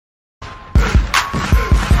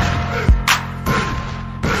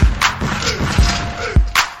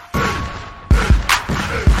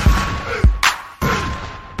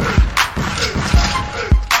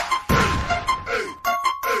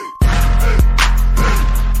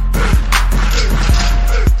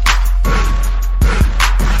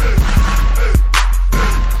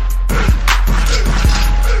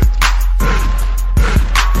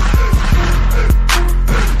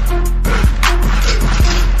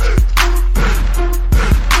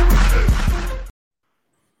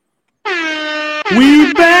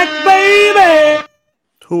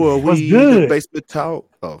Who are What's we? good? The basement talk.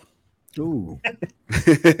 Oh, Ooh.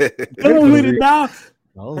 Come on with it, dog.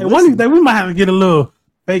 Oh, Hey, one of these days we might have to get a little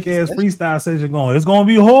fake ass freestyle session going. It's gonna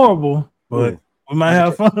be horrible, but we might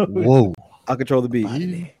have fun. Whoa. I'll control the beat.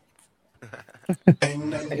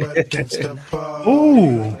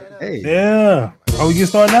 Ooh, Hey. yeah. Are we get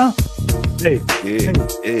started now? Hey, yeah,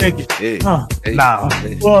 take it. hey, hey, Nah.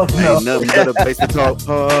 hey. Well, no. Ain't nothing but a basement talk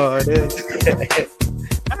party.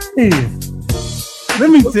 Hey, let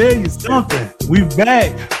me tell you something. We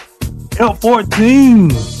back. L14.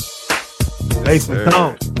 Basement sir.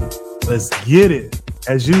 talk. Let's get it.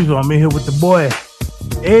 As usual, I'm in here with the boy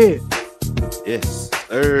Ed. Yes,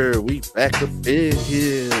 sir. We back up in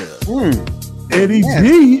here. Eddie man.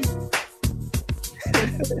 G.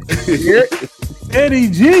 Yeah. Eddie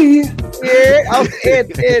G. Yeah.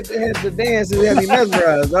 Ed had the dance that had me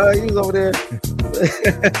mesmerized. He was over there.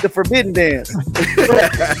 The forbidden dance.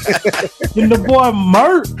 And the boy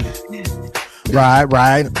Mert.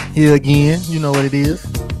 Right. Here again. You know what it is.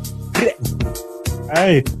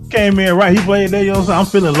 Hey, came in right. He played that, you know what I'm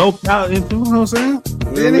saying? I'm feeling loped out into, you know what I'm saying?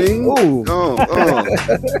 Really? Ooh.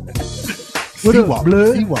 What up,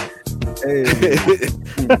 blood? Hey. Ain't it?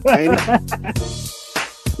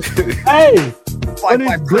 Hey, Fight, what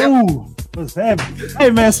fight, it do? What's happening? Hey,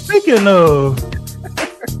 man, speaking of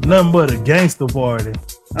nothing but a gangster party,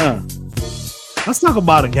 let's talk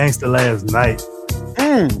about a gangster last night.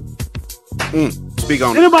 Speak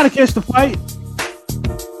on it. Anybody catch the fight?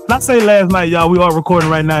 When I say last night, y'all, we are recording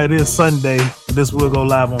right now. It is Sunday. This will go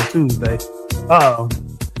live on Tuesday. I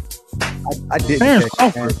didn't Terrence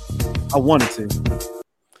catch it, Crawford man. I wanted to.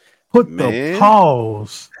 put the Man.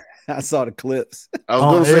 pause. I saw the clips. I was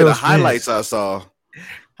on gonna say Errol the Spence. highlights I saw.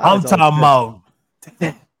 I'm talking about.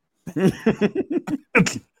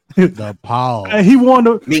 The pause. Hey, he won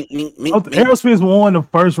the. Mink, mink, mink, mink. Errol Spence won the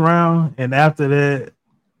first round, and after that,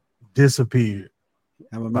 disappeared.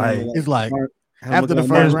 It's like after the Terrence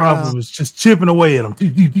first Crawford round, was just chipping away at him.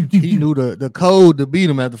 he knew the code to beat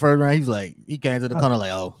him at the first round. He was like, he came to the corner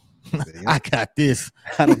like, oh, I got this.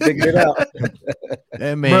 I done figured it out.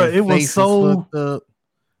 That man, Bruh, it was face so- fucked up.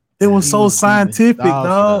 It was He so was scientific, beating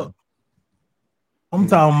Dawson dog. up, I'm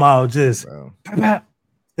talking about just bro. pop, pop,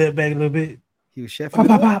 step back a little bit, He was chefing pop, it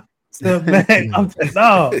pop, up. pop, step back. I'm just,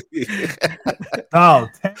 dog,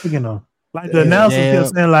 tagging him. Like the announcer kept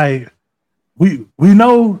saying, like, we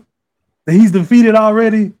know that he's defeated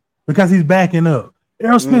already because he's backing up.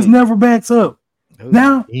 Errol Spence never backs up.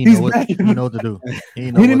 Now He he's know what, backing he up. know what to do. He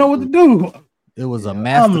He didn't know what to do. It was a Yeah.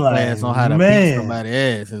 master I'm like, class on how to man. beat somebody's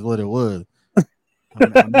ass is what it was.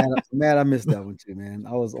 I'm mad I missed that one too, man.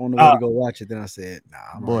 I was on the way to go watch it. Then I said, nah,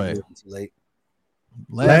 I'm Boy. already too late.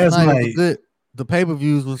 Last night night- was good. The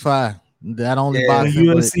pay-per-views was fire. That only Yeah. The boxing,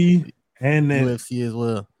 but UFC and then UFC as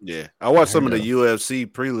well. Yeah, I watched some of heard the UFC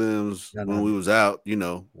prelims No, when no. we was out. You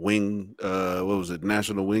know, wing. What was it?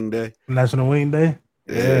 National Wing Day. National Wing Day.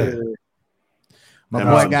 Yeah. My And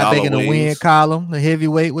boy some got back in the dollar win wings. column, the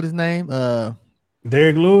heavyweight. What his name?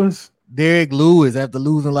 Derek Lewis. Derek Lewis. After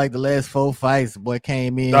losing like the last 4 fights, the boy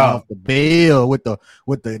came in Dog. off the bell with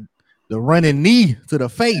the running knee to the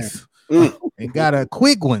face and got a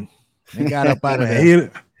quick one and got up out of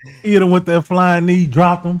there. He hit him with that flying knee,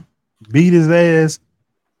 dropped him, beat his ass,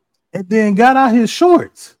 and then got out his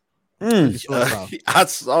shorts. I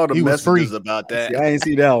saw the He was messages free. about that. See, I didn't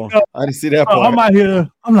see that one. I didn't see that Oh, part. I'm out here.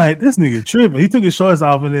 I'm like, this nigga tripping. He took his shorts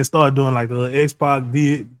off and then started doing like the X-Pac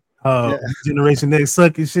did, Generation X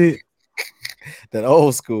sucking shit. That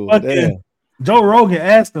old school. Fucking Damn. Joe Rogan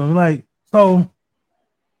asked him, like, so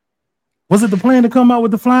was it the plan to come out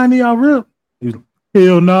with the flying knee out rip? He was like,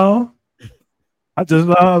 hell no. I just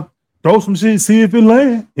throw some shit, see if it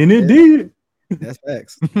land, and it did. That's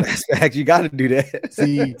facts. That's facts. You got to do that.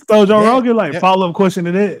 See, So Joe Yeah, Rogan, like, yeah. follow-up question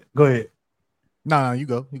to that. Go ahead. no, you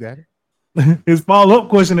go. You got it. His follow-up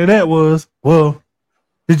question to that was, well,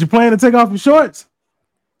 did you plan to take off your shorts?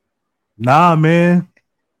 Nah, man.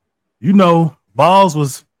 You know, Balls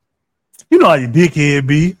was, you know how your dickhead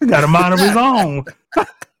be. He got a mind of his own.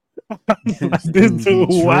 This dude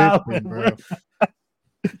be wild, tripping, bro.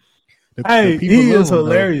 The Hey, people he love is him, though.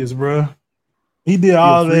 hilarious, bro. He did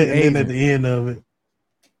all free that, and then agent. at the end of it,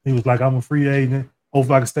 he was like, I'm a free agent.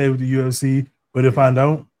 Hopefully I can stay with the UFC. But if I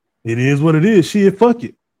don't, it is what it is. Shit, fuck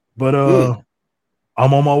it. But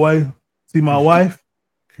I'm on my way. See my wife.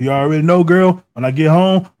 You already know, girl. When I get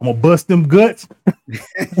home, I'm gonna bust them guts.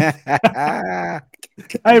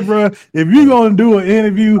 Hey, bro, if you're gonna do an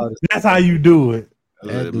interview, that's how you do it.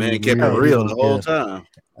 That Man dude kept it really real don't the whole care. time.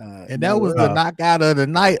 And that was the knockout of the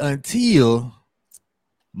night until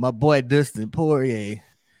my boy Dustin Poirier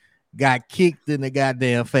got kicked in the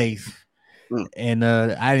goddamn face. And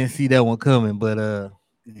I didn't see that one coming, but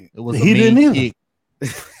it was He a didn't mean either.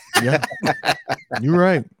 kick. Yeah, you're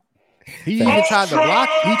right. He even tried to block.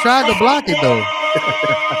 He tried to block it though.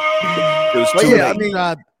 It was But too yeah, I late.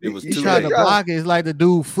 mean, It was He too tried late. to block it. It's like the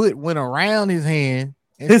dude foot went around his hand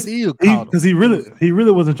and His- still caught him. Because he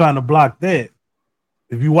really wasn't trying to block that.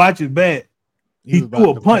 If you watch it back, he was threw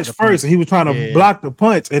about a to punch the first, and he was trying to Yeah. block the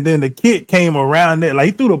punch, and then the kick came around that. Like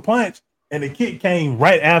he threw the punch, and the kick came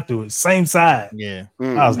right afterwards, same side. Yeah,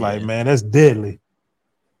 I was Mm. like, man, that's deadly.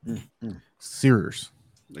 serious.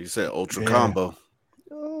 Like you said, ultra Yeah. combo.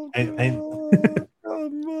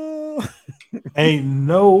 Ain't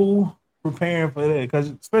no preparing for that, because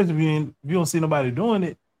especially if you don't see nobody doing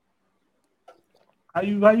it, how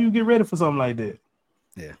you get ready for something like that?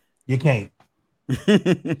 Yeah. You can't.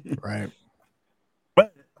 Right.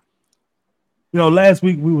 But last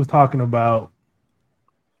week we was talking about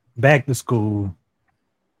back to school,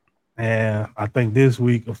 and I think this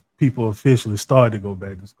week people officially started to go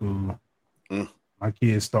back to school. Mm. My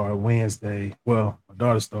kids started Wednesday. Well, my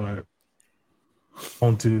daughter started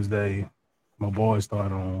on Tuesday. My boy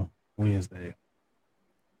started on Wednesday.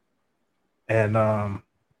 And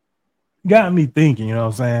got me thinking, you know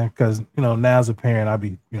what I'm saying? Because, now as a parent, I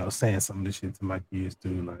be, saying some of this shit to my kids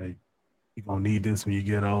too. Like, you're going to need this when you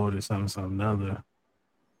get older, something, other.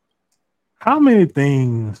 How many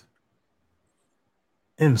things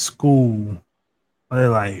in school are they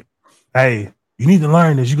like, hey, you need to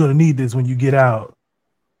learn this. You're going to need this when you get out.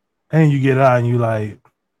 And you get out and you like,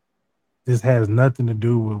 this has nothing to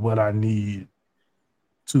do with what I need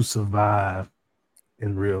to survive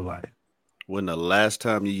in real life. When the last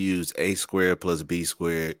time you used a squared plus b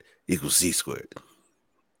squared equals c squared?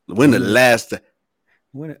 When the last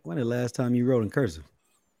When the last time you wrote in cursive?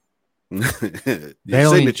 Your They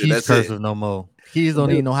don't even signature, teach that's cursive it. no more. Kids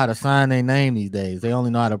don't even know how to sign their name these days. They only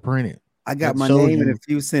know how to print it. I got That my shows name in you- a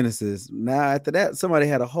few sentences. Now, after that, somebody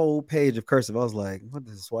had a whole page of cursive. I was like, what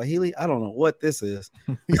is this, Swahili? I don't know what this is.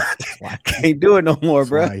 Can't do it no more,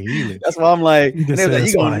 bro. Swahili. That's why I'm like, You and just they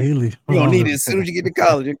was said like, Swahili. you gonna need it as soon as you get to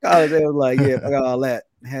college. In college, they was like, yeah, fuck all that.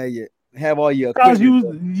 Have all your Because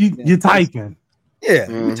equipment. you're typing. Yeah,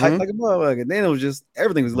 you type Mhm. like a motherfucker. Then it was just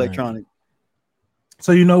everything was Right. electronic.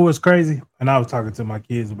 So you know what's crazy? And I was talking to my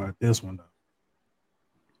kids about this one though.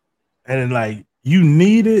 And then, like, you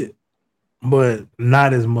need it, but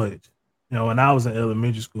not as much. When I was in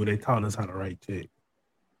elementary school, they taught us how to write checks.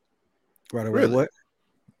 Right away. Really? What?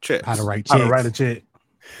 Checks. How to write How checks. to write a check.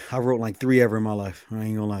 I wrote like 3 ever in my life. I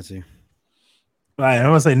ain't gonna lie to you. Like, I'm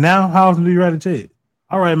gonna say now, how often do you write a check?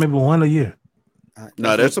 All right, maybe one a year.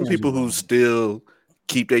 No, there's some people who still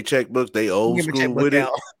keep their checkbooks. They old Give me school checkbook with it.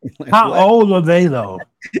 now. Like, How what? old are they though?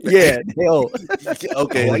 Yeah, they old. Okay, I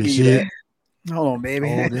Old give as you shit. that. Hold on, baby.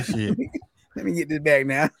 All this shit. Let me get this back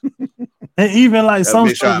now. And even like Gotta some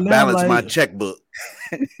make sure I stuff now, balance my like, checkbook.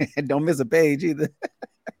 Don't miss a page either.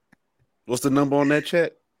 What's the number on that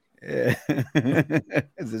check? Yeah.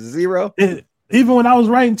 Is it 0? even when I was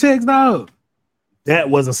writing checks, dog, that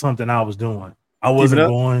wasn't something I was doing. I wasn't up?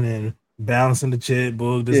 going and balancing the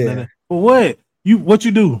checkbook, this Yeah. and that. But what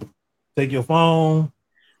you do? Take your phone,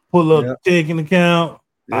 pull up Yep. checking account.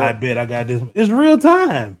 I Yep. bet I got this. It's real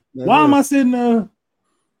time. That Why am is. I sitting there?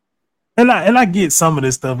 And I get some of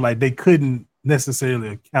this stuff like they couldn't necessarily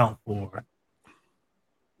account for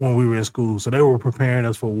when we were in school, so they were preparing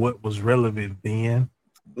us for what was relevant then.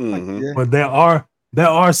 Mhm. Yeah. But there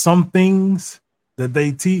are some things that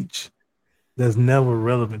they teach that's never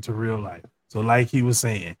relevant to real life. So, like he was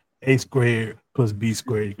saying, a squared plus b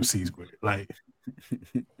squared equals c squared. Like,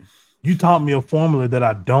 you taught me a formula that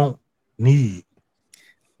I don't need.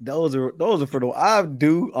 Those are for the. I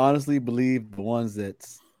do honestly believe the ones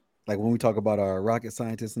that's like when we talk about our rocket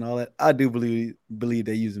scientists and all that. I do believe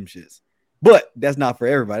they use them shits, but that's not for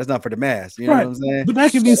everybody. That's not for the mass. You know Right. what I'm saying? But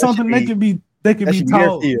that could be something that could be that be should be their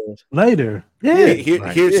taught field. later. Yeah. Here's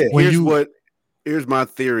When here's you- here's my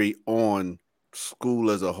theory on school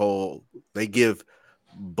as a whole. They give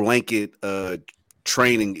blanket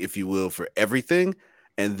training, if you will, for everything,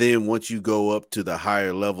 and then once you go up to the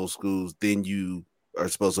higher level schools, then you are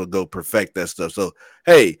supposed to go perfect that stuff. So,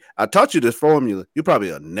 hey, I taught you this formula. You probably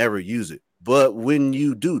will never use it, but when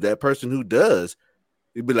you do, that person who does,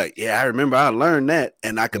 you'd be like, "Yeah, I remember I learned that,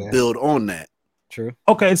 and I could Yeah. build on that." True.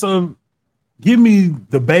 Okay, so give me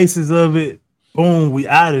the basis of it. Boom, we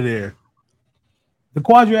out of there. The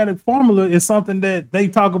quadratic formula is something that they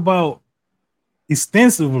talk about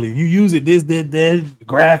extensively. You use it that,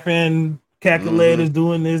 graphing, calculators,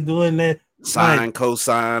 doing this, doing that. Sine, Like,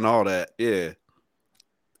 cosine, all that. Yeah.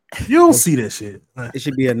 you don't see that shit. It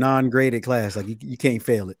should be a non-graded class. Like you can't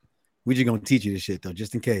fail it. We're just gonna teach you this shit though,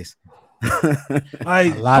 just in case.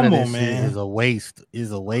 Like, A lot come of on, this shit man. is a waste.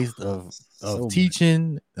 Is a waste of So much.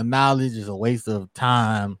 teaching. The knowledge is a waste of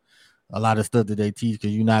time. A lot of stuff that they teach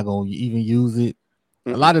because you're not gonna even use it.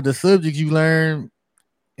 A lot of the subjects you learn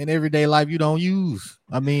in everyday life you don't use.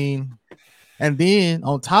 I mean, and then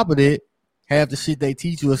on top of that, half the shit they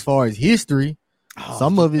teach you as far as history, Oh,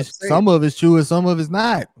 some of it's true and some of it's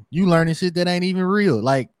not. You learning shit that ain't even real.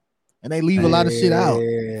 Like, and they leave a lot of shit out.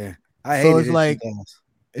 Yeah, I So hate it's like, class.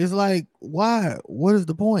 it's like, why? What is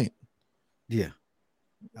the point? Yeah,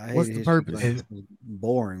 I What's hated the history purpose? class. It was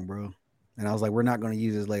boring, bro. And I was like, we're not going to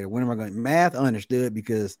use this later. When am I going? Math, I understood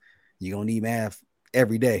because you're gonna need math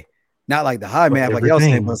every day. Not like the high For math, like y'all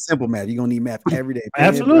saying, everything. but simple math. You're gonna need math every day.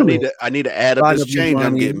 Absolutely. I need to add up Line this up your change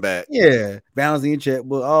I'm money. getting back. Yeah, balancing your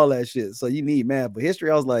checkbook, all that shit. So you need math. But history,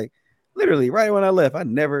 I was like, literally, right when I left, I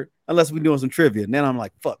never, unless we're doing some trivia. And then I'm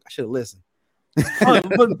like, fuck, I should have listened. Oh,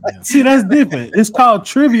 but see, that's different. It's called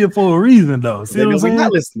trivia for a reason, though. See They what know I'm we saying?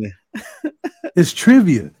 not listening. It's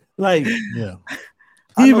trivia. Like, Yeah.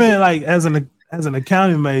 I know even some- like as an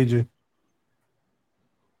accounting major,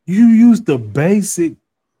 you use the basic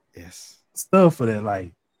Yes. stuff for that,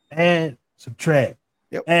 like add, subtract,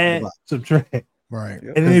 Yep. add, subtract. Right.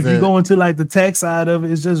 Yep. And then if you the- go into like the tax side of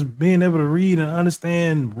it, it's just being able to read and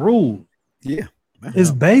understand rules. Yeah.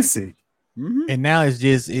 It's basic. Mhm. And now it's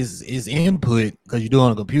just is input because you do it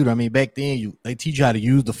on a computer. I mean, back then they teach you how to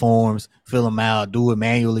use the forms, fill them out, do it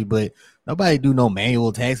manually, but nobody do no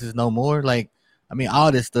manual taxes no more. Like, I mean,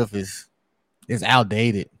 all this stuff is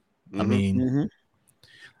outdated. I Mhm. mean, Mhm.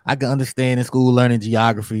 I can understand in school learning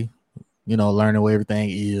geography, learning where everything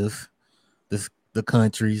is, the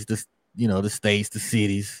countries, the states, the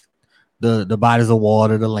cities, the bodies of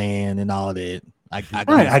water, the land, and all that. I can Right,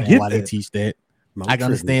 I understand get why they that. teach that. Mo I can trivia.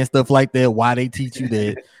 understand stuff like that, why they teach you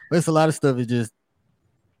that. But it's a lot of stuff is just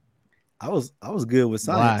I was good with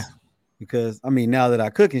why. science because I mean now that I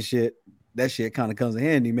cook and shit, that shit kind of comes in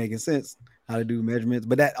handy, making sense how to do measurements.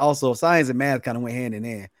 But that also science and math kind of went hand in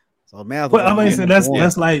hand. So math. But I mean, so that's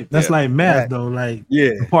boring. that's Yeah. like math Right. though, like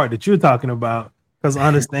Yeah. the part that you're talking about, because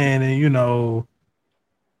understanding,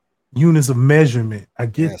 units of measurement. I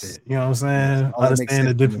get Yes. that. You know what I'm saying? All that makes Understand the sense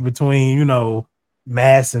to me. difference between,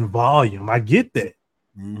 mass and volume. I get that.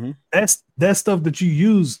 Mhm. That's stuff that you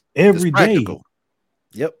use It's every day. practical.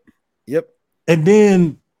 Yep. And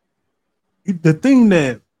then the thing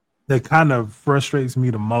that kind of frustrates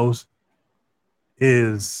me the most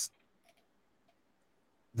is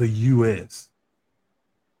the US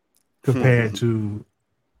compared to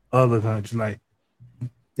other countries. Like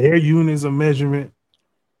their units of measurement,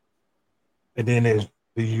 and then there's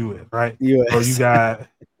the US, right? US. So you got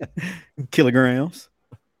kilograms.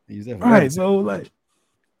 I use that for right. everything. So like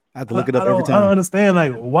I have to look it I up every don't time. understand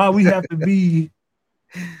like why we have to be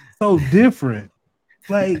so different.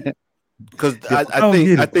 Like Because I I don't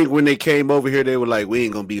get it. think when they came over here, they were like, we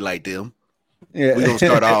ain't gonna be like them. Yeah. We're gonna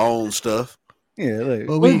start our own stuff. Yeah, look,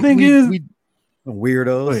 But the thing is- we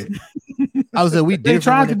weirdos. Wait, I was saying we They different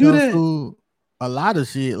tried when to it do comes that. to a lot of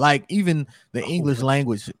shit. Like even the English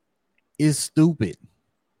language is stupid.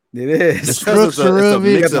 It is. It's because it's structure a of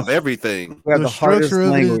it- mix of everything. We have The the hardest structure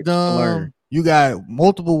of it is language to learn. dumb. You got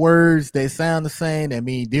multiple words that sound the same that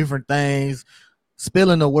mean different things.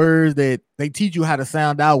 Spelling the words that they teach you how to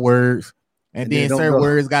sound out words, and And they then don't certain know.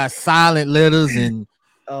 words got silent letters and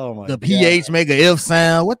Oh my the God. ph make a f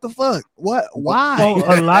sound. What the fuck? What? Why?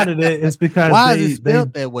 well, a lot of that is because Why is it they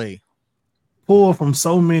spelled that way? pull from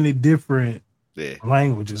so many different Yeah.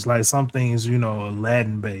 languages. Like some things, are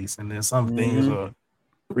Latin based, and then some things Mhm. are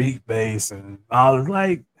Greek based, and all.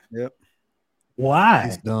 Like, Yep. why?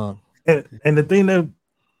 It's dumb. And the thing that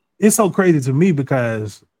it's so crazy to me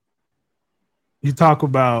because you talk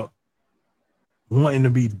about wanting to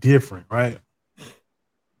be different, right?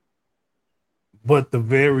 But the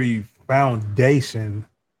very foundation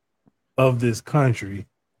of this country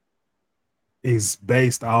is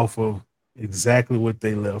based off of exactly what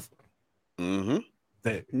they left. Mm-hmm.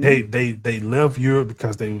 They left Europe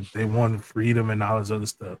because they wanted freedom and all this other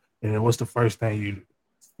stuff. And then what's the first thing you do?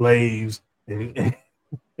 Slaves, and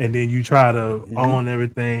then you try to own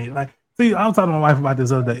everything. Like, see, I was talking to my wife about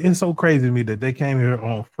this other day. It's so crazy to me that they came here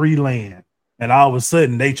on free land, and all of a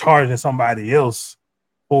sudden they charging somebody else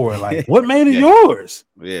for it. Like, what made it Yeah. yours?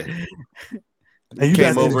 Yeah. And you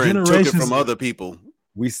Came got over and took it from other people.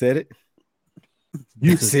 We said it.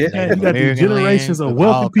 You This is see, Native you got these American generations land, of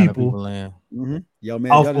all wealthy kind of people. land. Yo,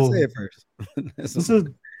 man, Off y'all didn't of- say it first. This is,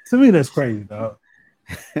 to me, that's crazy, dog.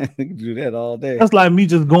 We can do that all day. That's like me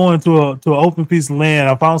just going to an open piece of land.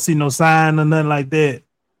 If I don't see no sign or nothing like that,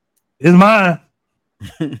 it's mine.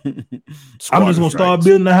 I'm just gonna start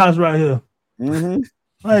building a house right here. Mhm.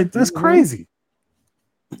 Like that's crazy.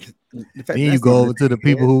 In fact, Then you that's go even over to the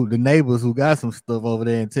crazy, people the neighbors who got some stuff over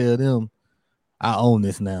there and tell them, I own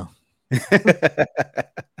this now.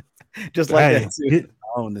 just like Hey, that. Too.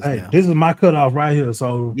 I own this now. this is my cutoff right here.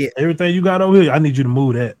 So Yeah. everything you got over here, I need you to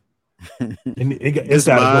move that. And it's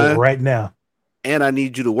got to go right now. And I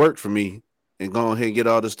need you to work for me and go ahead and get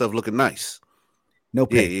all this stuff looking nice. No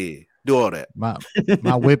pay. Yeah. Do all that.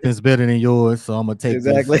 My weapon's better than yours, so I'm gonna take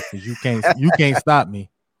Exactly. this. You can't stop me.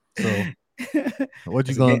 So what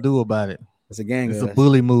you gonna do about it? It's a gang. It's a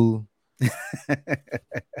bully move. It's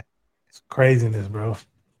craziness, bro.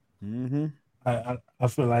 Mm-hmm. I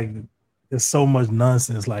feel like there's so much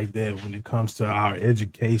nonsense like that when it comes to our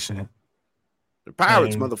education. The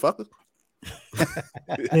pirates, And- motherfucker.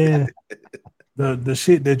 And the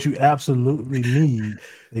shit that you absolutely need,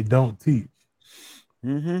 they don't teach.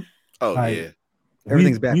 Mm-hmm. Oh, Like, yeah.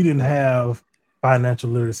 Everything's back. We didn't have financial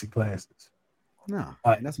literacy classes. No,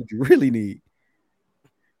 and that's what you really need.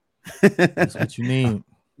 That's what you need.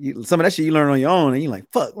 Some of that shit you learn on your own, and you're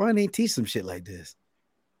like, "Fuck, why didn't they teach some shit like this?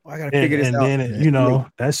 Well, I gotta figure this And out." then, you know,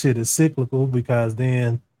 that shit is cyclical because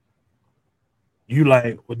then you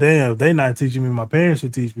like, well, damn, they not teaching me. My parents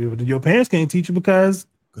should teach me, but your parents can't teach you because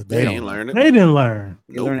They ain't learning. they didn't learn.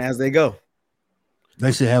 They learn as they go.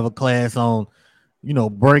 They should have a class on,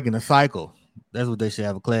 breaking a cycle. That's what they should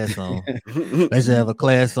have a class on. They should have a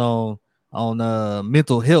class on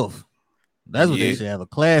mental health. That's what they should have a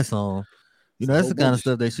class on. That's the kind of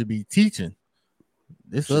stuff they should be teaching.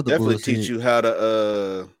 This Should other definitely bullshit. teach you how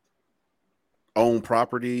to own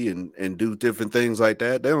property and do different things like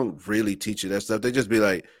that. They don't really teach you that stuff. They just be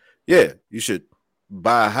like, yeah, you should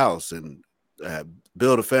buy a house and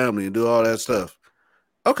build a family and do all that stuff.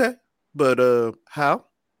 Okay, but how?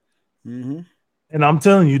 Mm-hmm. And I'm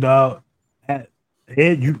telling you, dog,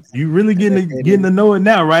 Ed, you really getting to know it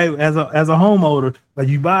now, right? As a homeowner, like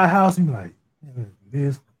you buy a house, and you're like,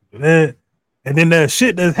 this, that, and then the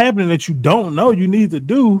shit that's happening that you don't know you need to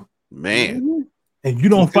do, Man. and you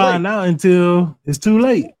don't find out until it's too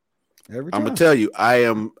late. I'm gonna tell you, I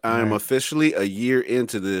am officially a year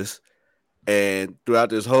into this, and throughout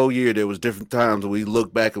this whole year, there was different times when we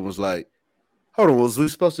looked back and was like, "Hold on, was we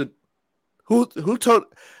supposed to? Who told?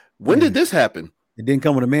 When did this happen?" It didn't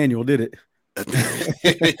come with a manual, did it?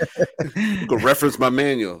 You can reference my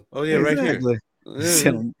manual. Oh yeah, right here.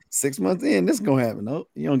 Yeah. 6 months in, this is gonna happen. Nope,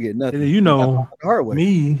 you don't get nothing. And you know, the hard way.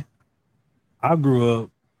 Me, I grew up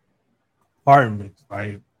apartments.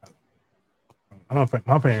 Like,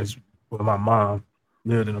 my parents, well, my mom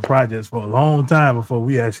lived in the projects for a long time before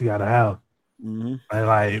we actually got a house. Mm-hmm. And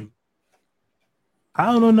like, I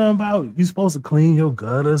don't know nothing about you supposed to clean your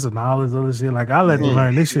gutters and all this other shit. Like, I let them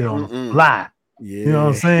learn this shit on the fly. Yeah. You know what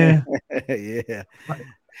I'm saying? Yeah. Like,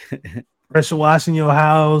 pressure washing your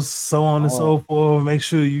house, so on and so forth. Make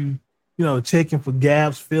sure you checking for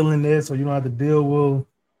gaps, filling it so you don't have to deal with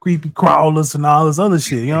creepy crawlers and all this other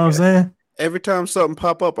shit. You know what I'm saying? Every time something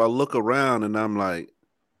pop up, I look around and I'm like,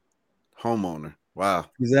 homeowner. Wow.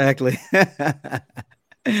 Exactly.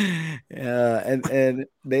 Yeah, and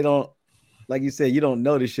they don't, like you said, you don't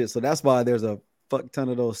know this shit. So that's why there's a fuck ton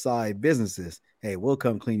of those side businesses. Hey, we'll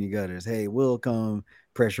come clean your gutters. Hey, we'll come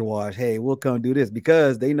pressure wash. Hey, we'll come do this,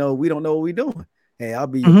 because they know we don't know what we're doing. Hey, I'll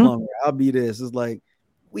be your plumber. I'll be this. It's like,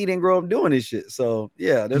 we didn't grow up doing this shit. So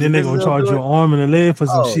yeah. Then they're gonna charge you an arm and a leg for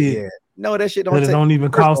some shit. Yeah. No, that shit don't even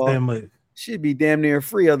cost that much. Should be damn near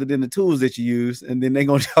free other than the tools that you use. And then they're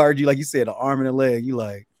gonna charge you, like you said, an arm and a leg. You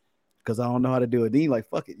like, because I don't know how to do it. Then you like,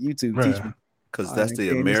 fuck it, YouTube, teach me. Because that's the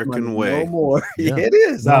American way. No more. Yeah, it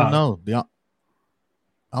is. No. The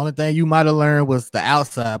only thing you might have learned was the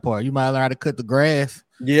outside part. You might have learned how to cut the grass.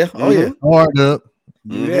 Yeah. Oh yeah. Hard up.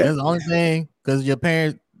 Yeah. That's the only thing, because your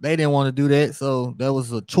parents, they didn't want to do that, so that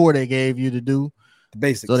was a chore they gave you to do.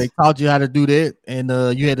 Basics. So they taught you how to do that, and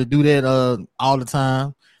you had to do that all the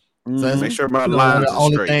time. So make sure my lines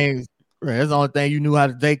are straight. That's the only thing you knew how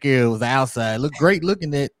to take care of was the outside. Look great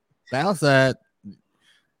looking at the outside.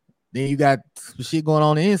 Then you got some shit going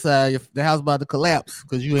on the inside. The house about to collapse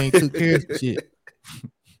because you ain't took care of the shit.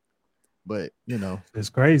 But it's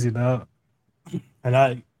crazy, dog.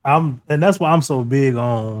 And that's why I'm so big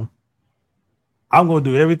on. I'm gonna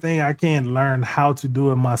do everything I can to learn how to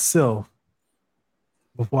do it myself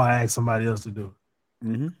before I ask somebody else to do it.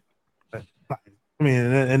 Mm-hmm. I mean,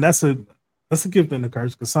 and that's a gift and a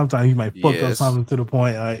curse, because sometimes you might fuck up something to the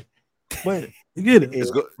point, like, but you get it.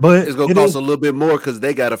 It's gonna cost a little bit more because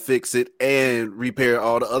they gotta fix it and repair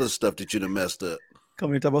all the other stuff that you done messed up. Come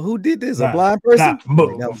here and talk about who did this, a blind person.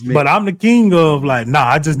 But I'm the king of like,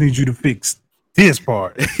 I just need you to fix this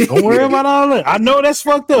part. Don't worry about all that. I know that's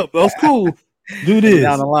fucked up. That's cool. Do this.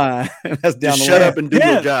 Down the line. That's down Just the shut line. up and do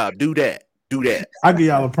your job. Do that. Do that. I'll give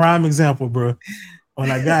y'all a prime example, bro.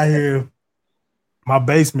 When I got here, my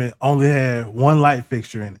basement only had one light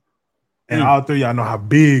fixture in it. And all three y'all know how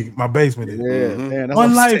big my basement is. Yeah, man, that's One what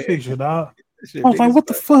I'm light saying. fixture, dog. That shit I was big like, as what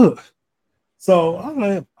the fuck. fuck? So I'm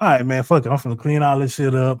like, all right, man, fuck it. I'm finna clean all this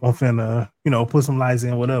shit up. I'm finna, put some lights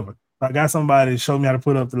in, whatever. So I got somebody to show me how to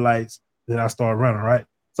put up the lights. Then I started running, right?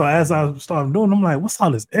 So as I started doing, I'm like, what's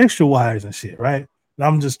all this extra wires and shit, right? And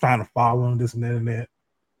I'm just trying to follow them, this and that and that.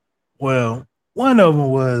 Well, one of them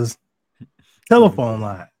was telephone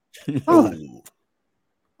line. Oh.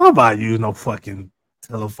 I'm about to use no fucking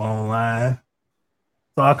telephone line.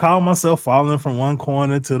 So I called myself falling from one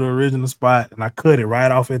corner to the original spot, and I cut it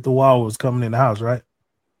right off at the wall. It was coming in the house, right?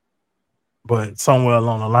 But somewhere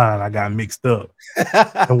along the line, I got mixed up,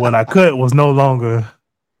 and what I cut was no longer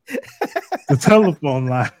the telephone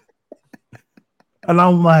line. And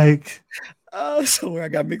I'm like, Oh, somewhere I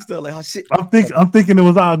got mixed up. Like, oh shit. I'm thinking it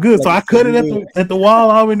was all good. So I cut it at the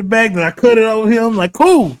wall all in the back, then I cut it over here. I'm like,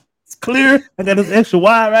 cool, it's clear. I got this extra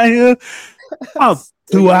wire right here. About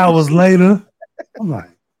 2 hours later, I'm like,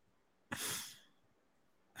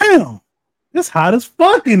 damn, it's hot as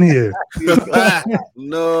fuck in here.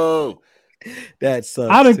 No. That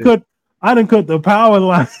sucks. I didn't cut the power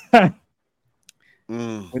line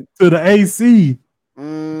Mm. to the AC.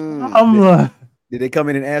 Mm. I'm like, Did they come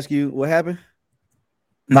in and ask you what happened?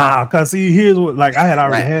 nah, cause see, here's what, like, I had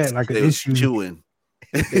already Rats. had like an They was issue. chewing.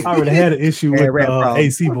 I already had an issue Yeah, with rat problem.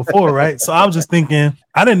 AC before, right? So I was just thinking,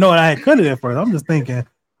 I didn't know that I had cut it at first. I'm just thinking,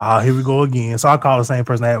 oh, here we go again. So I called the same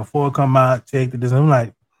person I had before, come out, checked it. And I'm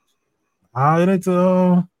like, it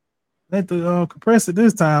ain't the compressor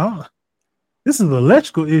this time. This is an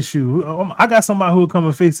electrical issue. I got somebody who will come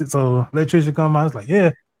and fix it. So electrician come out. It's like,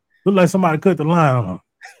 yeah, look like somebody cut the line. I'm like,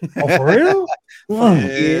 oh, for real?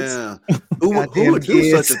 Yeah. Who would do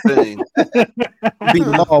kids. such a thing? Beat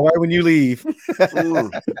them all right when you leave.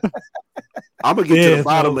 Mm. I'm gonna get to the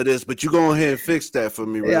bottom of this, but you go ahead and fix that for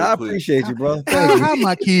me real Yeah, I quick. appreciate you, bro. How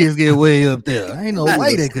my kids get way up there? Ain't no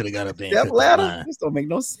way they could have got up there. and Step cut the ladder? line. This don't make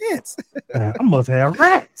no sense. I must have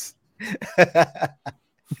rats.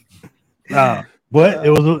 But it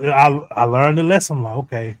was I learned a lesson. I'm like,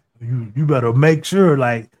 okay, you better make sure,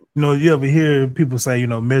 like, you ever hear people say,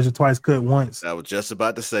 measure twice, cut once. I was just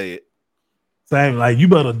about to say it. Same, like, you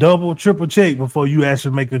better double, triple check before you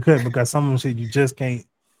actually make a cut, because some of them shit you just can't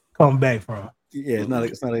come back from. Yeah, it's not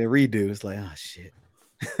a redo. It's like, oh shit.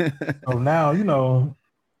 So now,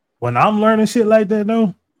 when I'm learning shit like that,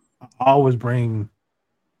 though, I always bring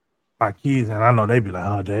my kids, and I know they be like,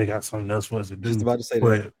 oh, they got something else for us to do. Just about to say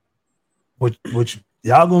that. Which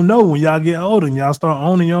y'all gonna know when y'all get older and y'all start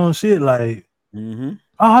owning your own shit. Like, Mm-hmm.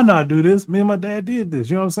 oh, I know how to do this. Me and my dad did this.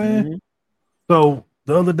 You know what I'm saying? Mm-hmm. So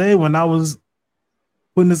the other day when I was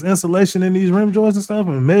putting this insulation in these rim joints and stuff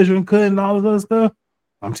and measuring, cutting, and all this other stuff,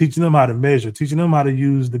 I'm teaching them how to measure, teaching them how to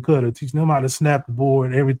use the cutter, teaching them how to snap the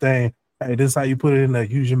board, everything. Hey, this is how you put it in there.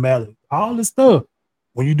 Use your mallet. All this stuff.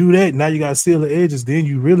 When you do that, now you got to seal the edges. Then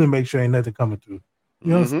you really make sure ain't nothing coming through. You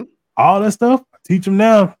know what I'm saying? All that stuff, I teach them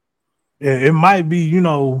now. It might be,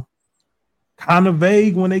 kind of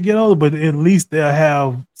vague when they get older, but at least they'll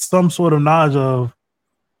have some sort of knowledge of,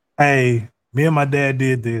 hey, me and my dad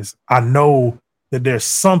did this. I know that there's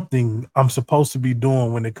something I'm supposed to be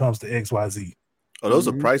doing when it comes to XYZ. Oh, those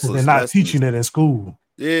are priceless. They're not lessons. teaching it in school.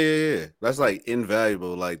 Yeah. That's like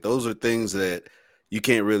invaluable. Like, those are things that you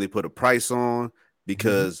can't really put a price on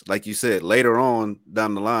because, like you said, later on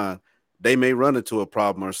down the line, they may run into a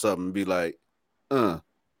problem or something and be like,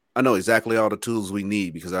 I know exactly all the tools we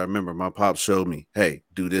need because I remember my pop showed me, hey,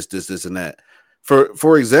 do this, and that.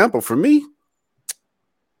 For example, for me,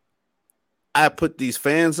 I put these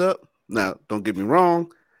fans up. Now, don't get me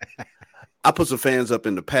wrong. I put some fans up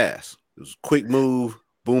in the past. It was a quick move,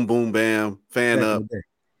 boom, boom, bam, fan up,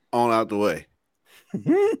 on out the way.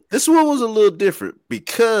 This one was a little different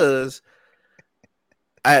because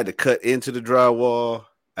I had to cut into the drywall.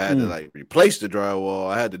 I had to replace the drywall.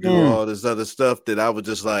 I had to do all this other stuff that I was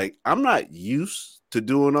just like, I'm not used to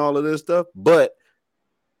doing all of this stuff, but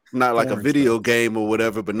not like a video game or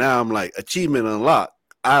whatever. But now I'm like, achievement unlocked.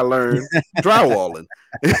 I learned drywalling.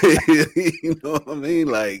 You know what I mean?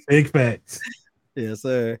 Like, big facts. Yes,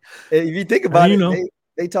 sir. If you think about it,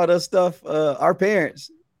 they taught us stuff. Our parents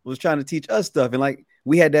was trying to teach us stuff, and like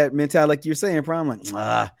we had that mentality, like you're saying, Prime,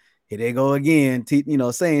 like, here they go again,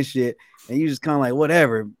 saying shit. And you just kind of like,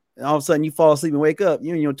 whatever. And all of a sudden you fall asleep and wake up.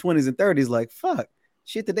 You're in your 20s and 30s, like, fuck,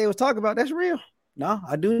 shit that they was talking about, that's real. No,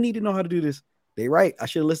 I do need to know how to do this. They right. I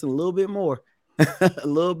should have listened a little bit more. A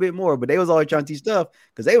little bit more. But they was always trying to teach stuff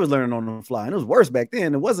because they was learning on the fly. And it was worse back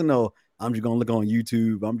then. There wasn't no I'm just gonna look on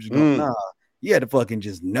YouTube. I'm just gonna nah. You had to fucking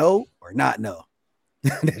just know or not know.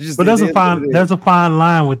 But there's a fine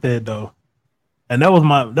line with that though. And that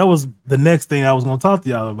was the next thing I was gonna talk to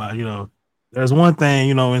y'all about. You know, there's one thing,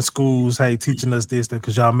 you know, in schools, hey, teaching us this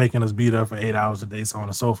because y'all making us be there for 8 hours a day, so on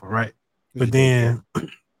and so forth, right? But then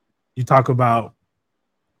you talk about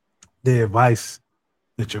the advice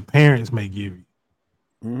that your parents may give you.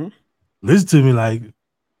 Mm-hmm. Listen to me, like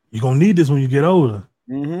you're gonna need this when you get older.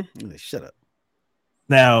 Mm-hmm. Shut up.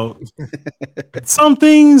 Now, some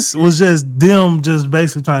things was just them just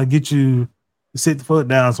basically trying to get you to sit the foot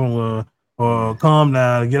down somewhere or calm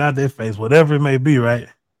down, get out their face, whatever it may be, right?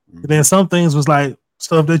 But then some things was like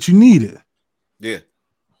stuff that you needed. Yeah.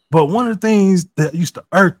 But one of the things that used to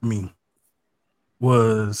irk me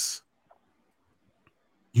was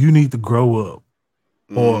you need to grow up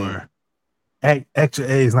or act your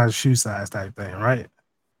age, not a shoe size type thing, right?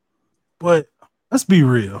 But let's be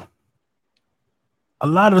real. A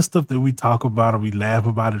lot of the stuff that we talk about or we laugh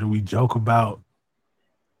about it or we joke about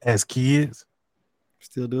as kids,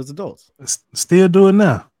 still do as adults. Still do it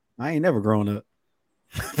now. I ain't never grown up.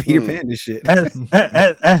 Peter Pan this shit. As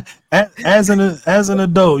an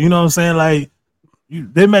adult, you know what I'm saying? Like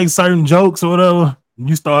they make certain jokes or whatever,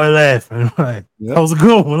 you start laughing. Like that was a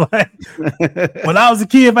good one. Like when I was a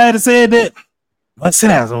kid, if I had said that, let's sit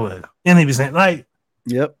down somewhere. And he be saying, like,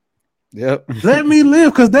 Yep. Let me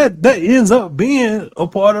live, because that ends up being a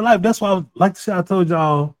part of life. That's why, like the shit I told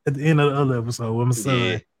y'all at the end of the other episode with my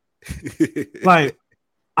son. Like,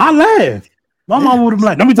 I laughed. My mom would have been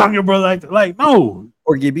like, "Don't be talking to your brother like that." Like, no,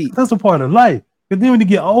 or get beat. That's a part of life. Because then when you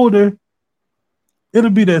get older, it'll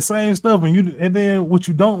be that same stuff. And then what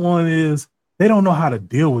you don't want is they don't know how to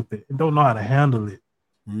deal with it and don't know how to handle it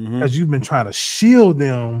because you've been trying to shield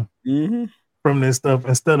them. From this stuff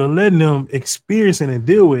instead of letting them experience it and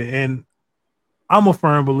deal with it. And I'm a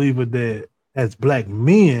firm believer that as Black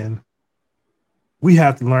men, we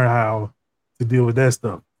have to learn how to deal with that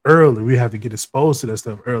stuff early. We have to get exposed to that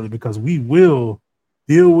stuff early because we will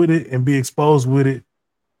deal with it and be exposed with it.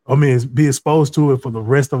 I mean, be exposed to it for the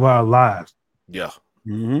rest of our lives. Yeah.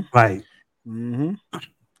 Like, and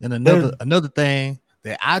another thing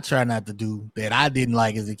that I try not to do that I didn't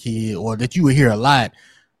like as a kid, or that you would hear a lot.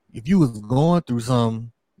 If you was going through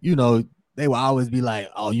something, you know, they would always be like,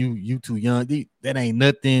 "Oh, you too young. That ain't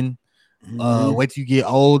nothing. Wait till you get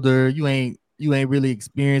older. You ain't really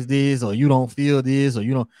experienced this, or you don't feel this, or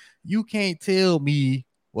you can't tell me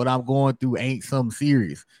what I'm going through ain't something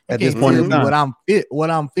serious. You at this point in time,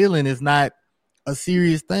 what I'm feeling is not a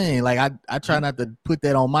serious thing. Like I try not to put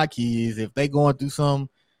that on my kids. If they going through something,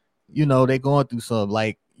 you know, they going through something.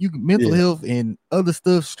 Like mental health and other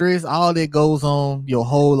stuff, stress, all that goes on your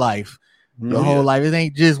whole life. Your whole life. It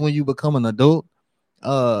ain't just when you become an adult.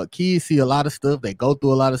 Kids see a lot of stuff, they go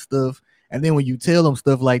through a lot of stuff, and then when you tell them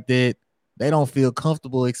stuff like that, they don't feel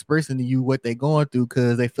comfortable expressing to you what they're going through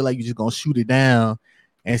because they feel like you're just gonna shoot it down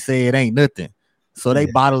and say it ain't nothing. So they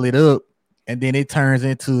bottle it up, and then it turns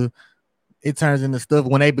into stuff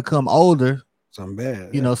when they become older. Something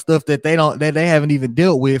bad, you know, stuff that they haven't even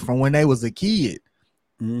dealt with from when they was a kid.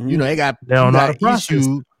 You know, they got issues.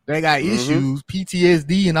 They got issues,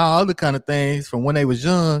 PTSD, and all other kind of things from when they was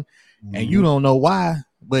young, and you don't know why.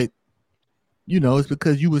 But you know, it's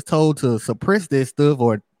because you was told to suppress that stuff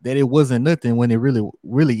or that it wasn't nothing when it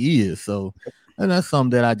really is. So, and that's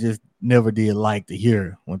something that I just never did like to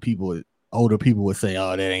hear when older people would say,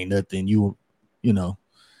 "Oh, that ain't nothing." You know.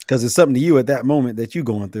 Because it's something to you at that moment that you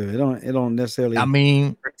going through. It don't necessarily. I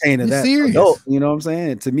mean, pertain to that serious. Adult, you know what I'm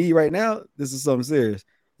saying? To me, right now, this is something serious.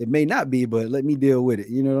 It may not be, but let me deal with it.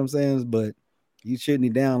 You know what I'm saying? But you shouldn't be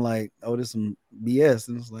down like, oh, this some BS,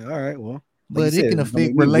 and it's like, all right, well. But it can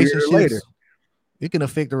affect relationships. It can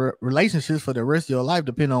affect the relationships for the rest of your life,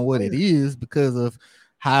 depending on what it is, because of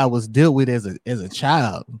how I was dealt with as a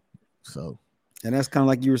child. So. And that's kind of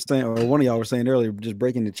like you were saying, or one of y'all were saying earlier, just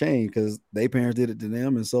breaking the chain because their parents did it to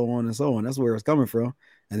them and so on and so on. That's where it's coming from.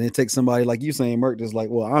 And then take somebody like you saying, Merk, that's like,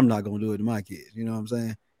 well, I'm not going to do it to my kids. You know what I'm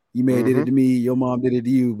saying? You may have did it to me. Your mom did it to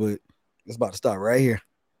you, but it's about to stop right here.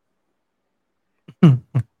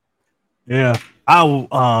 Yeah. I will,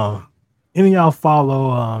 any of y'all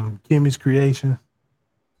follow Kimmy's Creation?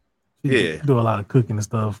 She do a lot of cooking and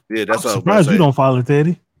stuff. Yeah, that's I'm surprised you don't follow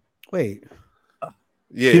Teddy. Wait.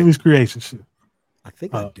 Yeah. Kimmy's Creation shit. I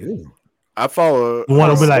think I do. I follow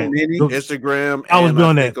one be like Instagram. I was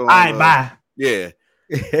doing that. All right, bye. Yeah.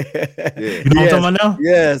 You know what I'm talking about now?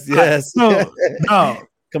 Yes. No.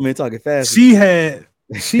 Come in talking fast. She had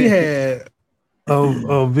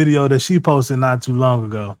a video that she posted not too long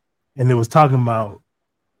ago, and it was talking about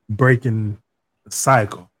breaking the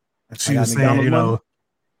cycle. And she was saying, you know,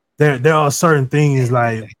 there are certain things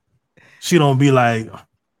like she don't be like,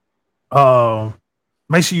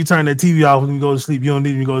 make sure you turn that TV off when you go to sleep. You don't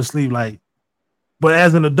need to go to sleep. Like, but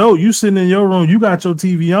as an adult, you sitting in your room, you got your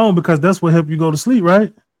TV on because that's what helped you go to sleep,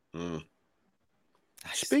 right?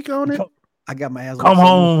 Speak on it. I got my ass come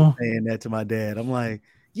home saying that to my dad. I'm like,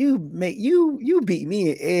 you beat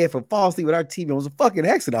me and Ed for falling asleep with our TV on. It was a fucking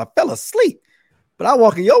accident. I fell asleep. But I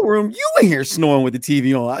walk in your room, you in here snoring with the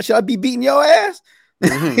TV on. Should I be beating your ass? You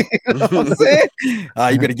know what I'm saying?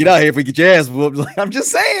 You better get out here if we get your ass whooped. Like, I'm just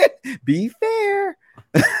saying, be fair.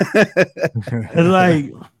 It's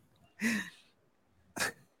like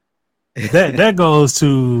that goes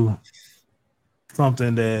to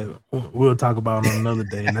something that we'll talk about on another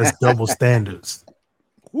day, and that's double standards.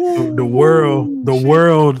 The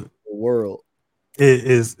world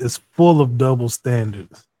is full of double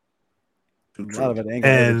standards. A lot of it ain't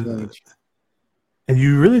gonna change. And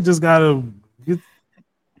you really just gotta get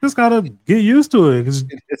used to it.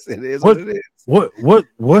 It is what it is.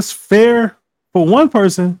 What's fair for one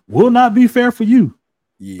person will not be fair for you.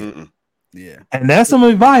 Yeah. Yeah. And that's some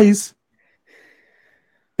advice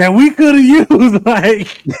that we could have used,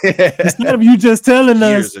 like instead of you just telling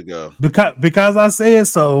years us ago. because I said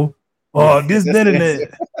so, or this, that, and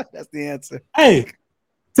that. That's the answer. Hey,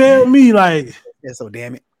 tell me, like, yeah, so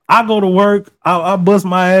damn it. I go to work, I bust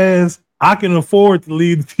my ass. I can afford to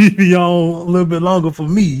leave the TV on a little bit longer for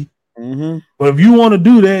me. Mm-hmm. But if you want to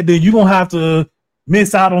do that, then you're gonna have to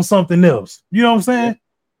miss out on something else. You know what I'm saying?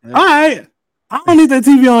 Yeah. All right. I don't need that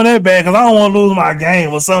TV on that bad because I don't want to lose my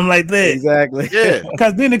game or something like that. Exactly. Yeah.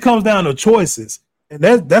 Because then it comes down to choices. And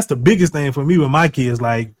that's the biggest thing for me with my kids.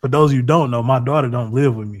 Like, for those of you who don't know, my daughter don't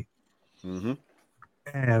live with me. Mm-hmm.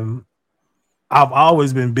 And I've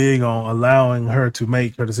always been big on allowing her to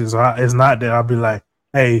make her decisions. So it's not that I'll be like,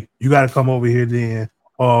 hey, you got to come over here then,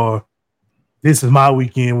 or this is my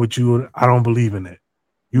weekend with you. I don't believe in that.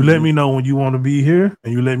 You let me know when you want to be here,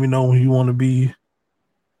 and you let me know when you want to be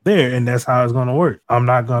there, and that's how it's going to work. I'm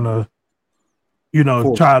not going to,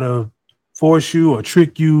 try to force you or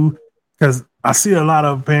trick you, because I see a lot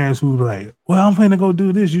of parents who like, well, I'm going to go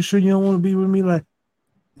do this. You sure you don't want to be with me? Like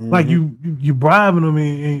you bribing them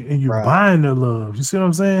and you're buying their love. You see what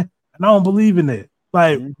I'm saying? And I don't believe in that.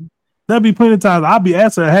 Like, there'll be plenty of times I'll be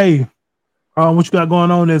asking her, hey, what you got going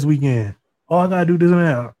on this weekend? Oh, I gotta do this and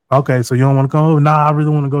that. Okay, so you don't want to come over? Nah, I really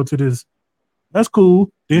want to go to this. That's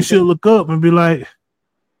cool. Then she'll look up and be like,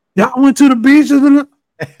 y'all went to the beach?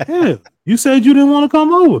 Yeah, you said you didn't want to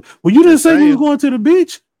come over. Well, you didn't say you was going to the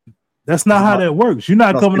beach. That's not how that works. You're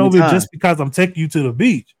not coming over just because I'm taking you to the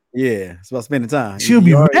beach. Yeah, it's about spending time. She'll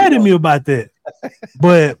be mad at me about that.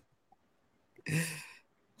 But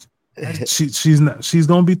she's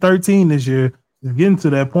gonna be 13 this year. She's getting to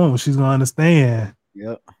that point where she's gonna understand.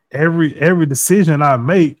 Yep. Every decision I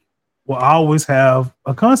make will always have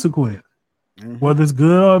a consequence, whether it's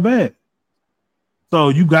good or bad. So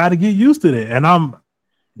you got to get used to that. And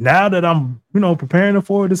now that I'm preparing her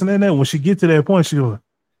for this and that. When she get to that point, she'll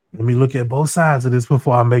let me look at both sides of this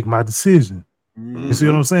before I make my decision. You see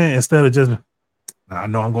what I'm saying? Instead of just, I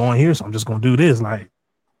know I'm going here, so I'm just gonna do this. Like,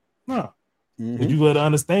 no. You got to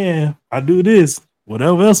understand, I do this,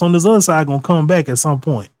 whatever else on this other side gonna come back at some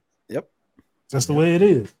point. Yep. That's the way it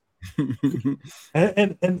is.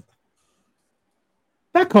 and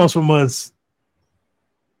that comes from us.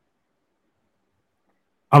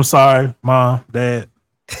 I'm sorry, Mom, Dad,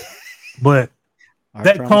 but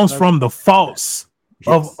that comes from the faults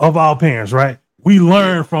of our parents, right? We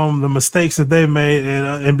learn from the mistakes that they made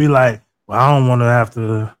and be like, well, I don't want to have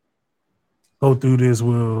to go through this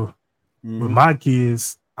with my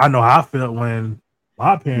kids. I know how I felt when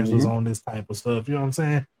my parents was on this type of stuff. You know what I'm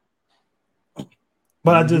saying?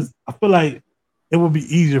 But I feel like it would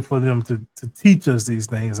be easier for them to teach us these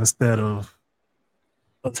things instead of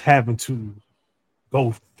us having to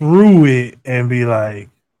go through it and be like,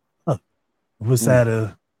 what's that? You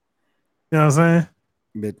know what I'm saying?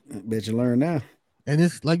 Bet you learn now. And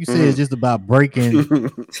it's like you said, it's just about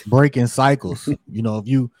breaking cycles. If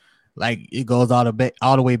you like, it goes all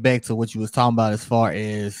the way back to what you was talking about as far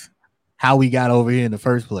as how we got over here in the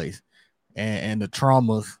first place, and the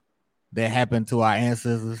traumas that happened to our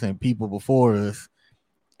ancestors and people before us.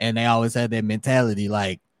 And they always had that mentality,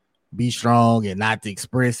 like, be strong and not to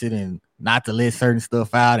express it and not to let certain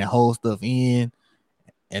stuff out and hold stuff in.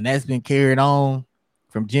 And that's been carried on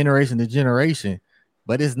from generation to generation.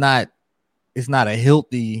 But it's not a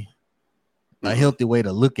healthy way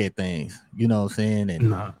to look at things. You know what I'm saying?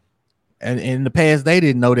 And in the past, they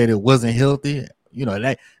didn't know that it wasn't healthy.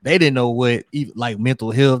 They didn't know what, like,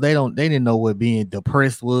 mental health. They didn't know what being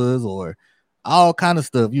depressed was, or all kind of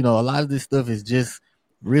stuff. A lot of this stuff is just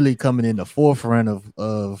really coming in the forefront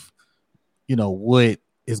of what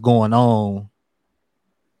is going on,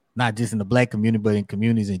 not just in the Black community, but in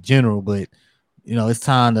communities in general. But it's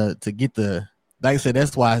time to get like I said,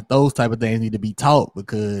 that's why those type of things need to be taught,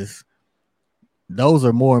 because those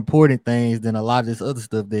are more important things than a lot of this other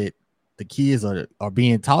stuff that the kids are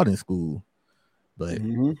being taught in school. But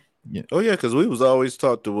yeah. Oh yeah, because we was always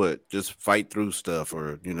taught to just fight through stuff,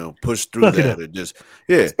 or push through that, or just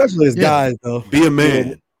especially as guys though, be a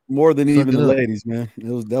man more than even the ladies, man.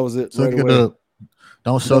 That was it. Suck right away. Up.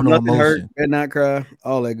 Don't show no emotion. Hurt, and not cry,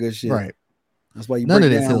 all that good shit. Right. That's why you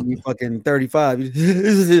break down when you fucking 35.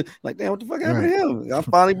 Like, damn, what the fuck happened to him? I'm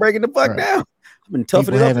finally breaking the fuck down. I've been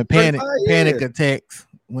toughing it up. Having panic attacks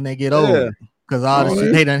when they get older, because all the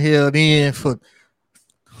shit they done held in for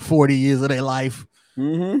 40 years of their life.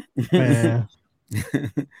 Man.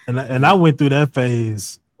 and I went through that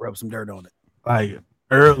phase. Rub some dirt on it. Like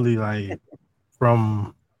early, like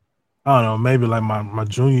from I don't know, maybe like my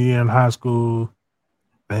junior year in high school,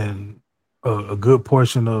 and a good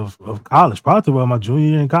portion of college, probably about my junior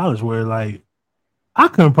year in college, where like I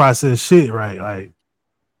couldn't process shit right. Like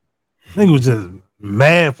I think it was just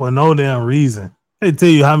mad for no damn reason. They tell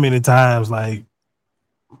you how many times like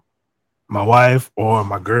my wife or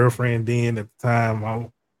my girlfriend then at the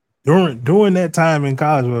time, during that time in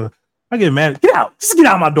college, where I get mad, get out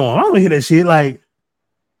of my dorm. I don't hear that shit. Like,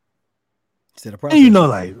 and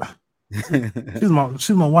like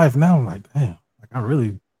she's my wife now. I'm like, damn, like I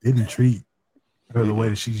really didn't treat her the way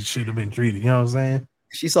that she should have been treated. You know what I'm saying?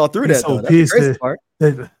 She saw through that. So though. That's the crazy part.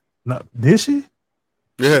 No, did she?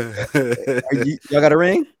 Yeah. Y'all got a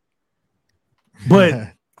ring?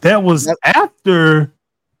 But that was after.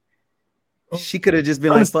 She could have just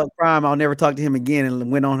been like, fuck crime, I'll never talk to him again,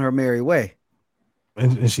 and went on her merry way.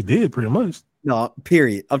 And she did pretty much. No,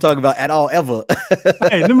 period. I'm talking about at all ever.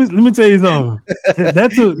 Hey, let me tell you something.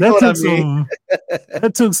 That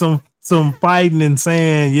took some fighting and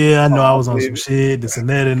saying, yeah, I know I was on some shit, this and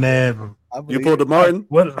that and that. You pulled the Martin?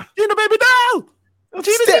 What? Gina, baby, no!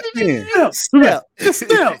 Step.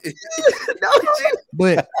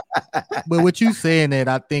 But what you saying, that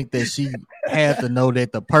I think that she had to know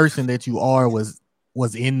that the person that you are was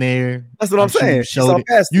in there. That's what I'm saying.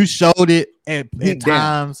 You showed it at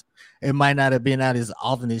times. It might not have been out as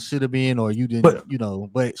often as it should have been, or you didn't,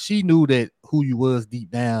 but she knew that who you was deep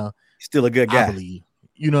down. Still a good guy. I believe.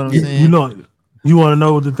 You know what I'm saying? You want to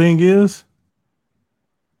know what the thing is?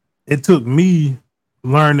 It took me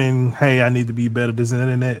learning, hey, I need to be better this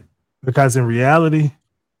and that, because in reality,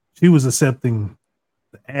 she was accepting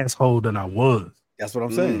the asshole that I was. That's what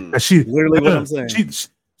I'm saying. She literally what I'm saying. She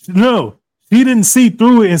didn't see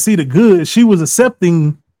through it and see the good. She was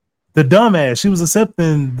accepting the dumbass. She was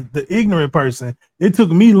accepting the ignorant person. It took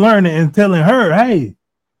me learning and telling her, hey,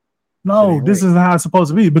 no, this is how it's supposed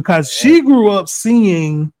to be, because she grew up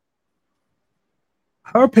seeing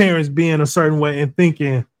her parents being a certain way and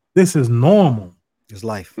thinking this is normal. It's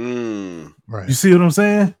life. Right. You see what I'm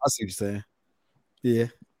saying? I see what you're saying. Yeah.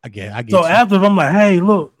 I get so you. After I'm like, hey,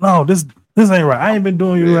 look, no, this ain't right. I ain't been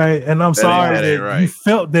doing you right. And I'm sorry that you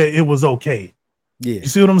felt that it was okay. Yeah. You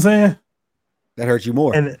see what I'm saying? That hurt you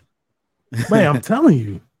more. And man, I'm telling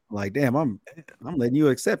you. Like, damn, I'm letting you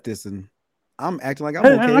accept this, and I'm acting like I'm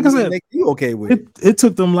okay. Like I said, make you okay with it. It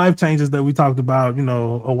took them life changes that we talked about,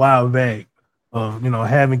 a while back of,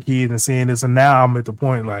 having kids and seeing this. And now I'm at the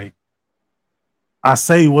point like I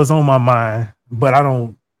say what's on my mind, but I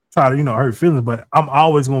don't try to, hurt feelings, but I'm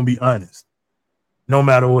always going to be honest no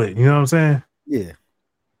matter what. You know what I'm saying? Yeah.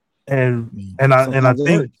 And I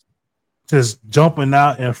think just jumping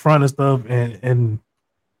out in front of stuff and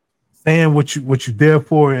saying what you're there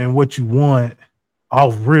for and what you want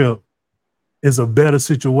off rip is a better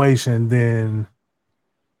situation than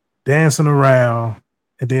dancing around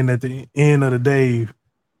and then at the end of the day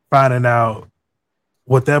finding out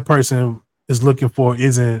what that person is looking for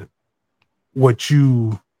isn't what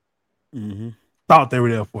you thought they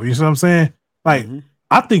were there for. You see what I'm saying? Like,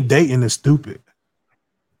 I think dating is stupid.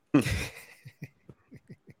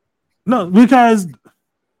 No, because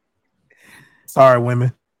sorry,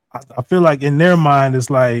 women. I feel like in their mind it's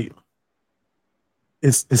like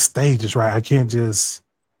it's stages, right? I can't just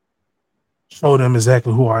show them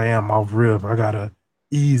exactly who I am off rip. I gotta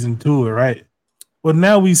ease into it, right? But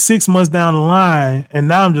now we 6 months down the line, and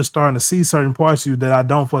now I'm just starting to see certain parts of you that I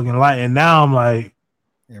don't fucking like. And now I'm like,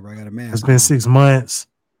 everybody got a man. It's been 6 months.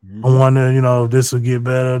 I wonder, if this will get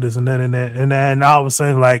better, this and that and that. And then all of a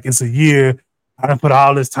sudden, like, it's a year. I done put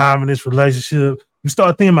all this time in this relationship. You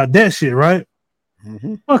start thinking about that shit, right?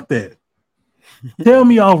 Fuck that. Tell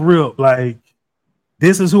me off real, like,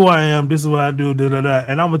 this is who I am. This is what I do. Da, da, da.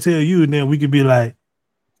 And I'm gonna tell you, and then we could be like,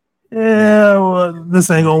 yeah, well, this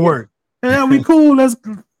ain't gonna work. Yeah, we cool. Let's,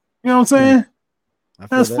 you know what I'm saying?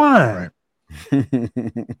 That's fine.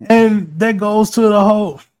 And that goes to the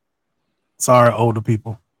whole. Sorry, older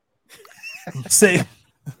people. Say,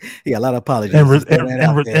 yeah, a lot of apologies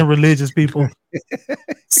and religious people.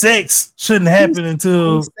 Sex shouldn't happen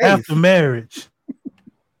until after marriage.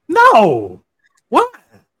 No, what?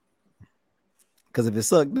 Because if it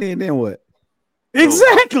sucked, then what?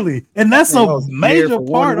 Exactly, and that's a major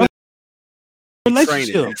part of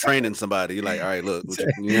relationship. You're training somebody. You're like, all right, look,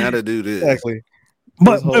 you got to do this. Exactly.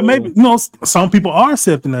 But maybe some people are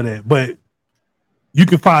accepting of that, but you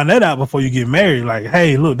can find that out before you get married. Like,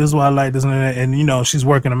 hey, look, this is what I like, this and that, and she's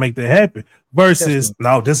working to make that happen. Versus,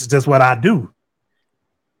 no, this is just what I do.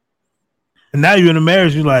 And now you're in a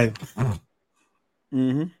marriage, you're like,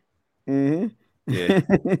 yeah.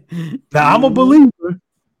 Now I'm a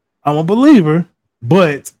believer,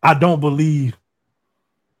 but I don't believe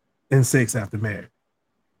in sex after marriage.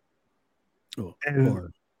 Or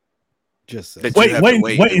just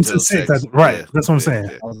wait until sex. Right. Yeah, that's what I'm saying.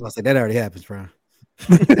 I was gonna say that already happens, bro.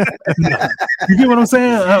 You get what I'm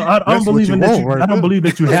saying? I don't believe in that. I don't believe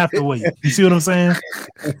that you have to wait. You see what I'm saying?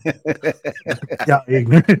 Y'all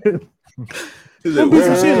ignorant. You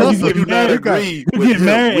get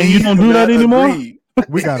married and you don't do that anymore.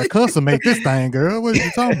 We gotta consummate this thing, girl. What are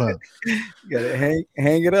you talking about? You gotta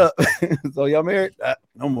hang it up. So y'all married?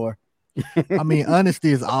 No more. I mean,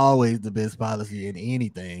 honesty is always the best policy in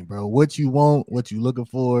anything, bro. What you want, what you looking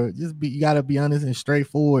for, you gotta be honest and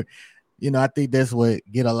straightforward. I think that's what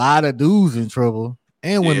get a lot of dudes in trouble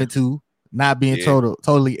and women too, not being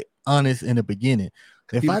totally honest in the beginning.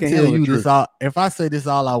 If I tell you this all, if I say this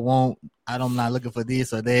all I want, I'm not looking for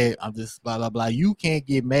this or that, I'm just blah blah blah. You can't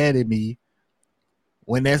get mad at me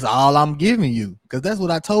when that's all I'm giving you, because that's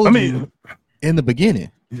what I told you in the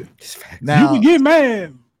beginning. Now you can get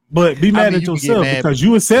mad, but be mad at yourself because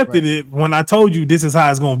you accepted it when I told you this is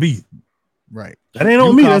how it's gonna be. Right. That ain't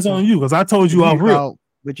on me. That's on you because I told you off real.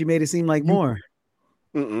 But you made it seem like more.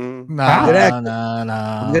 Nah. Good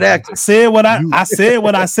actor. I said what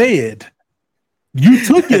I said. You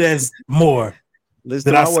took it as more.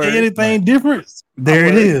 Did I say anything different? There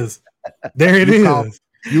it is. There it is.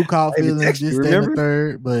 You call feelings just and the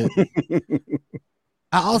third, but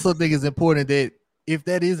I also think it's important that if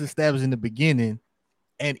that is established in the beginning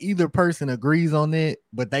and either person agrees on it,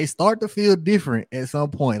 but they start to feel different at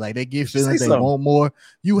some point, like they get feelings they want more,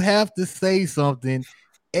 you have to say something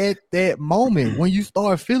at that moment when you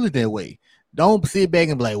start feeling that way. Don't sit back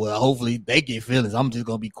and be like, well, hopefully they get feelings, I'm just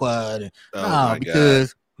gonna be quiet.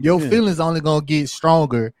 Because your feelings only gonna get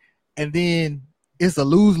stronger, and then it's a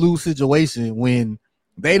lose-lose situation when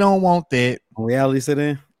they don't want that. Reality set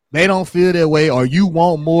in. They don't feel that way, or you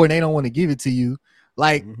want more and they don't want to give it to you.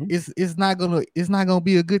 Like it's not gonna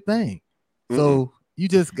be a good thing. So you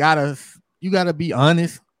just gotta be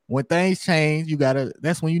honest. When things change,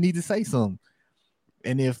 that's when you need to say something.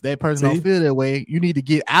 And if that person don't feel that way, you need to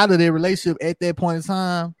get out of their relationship at that point in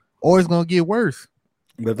time, or it's gonna get worse.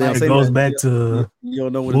 But it goes back to you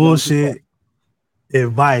don't know what bullshit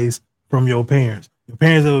advice from your parents. Your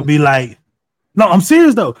parents would be like, "No, I'm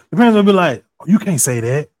serious though." Your parents would be like, oh, "You can't say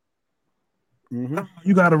that.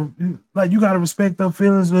 You gotta respect their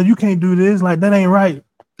feelings. You can't do this. Like that ain't right."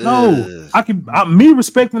 No, me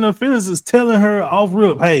respecting her feelings is telling her off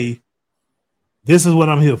rip, "Hey, this is what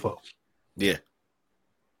I'm here for." Yeah.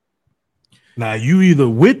 Now you either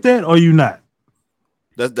with that or you not.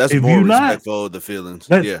 That's if more respectful of the feelings.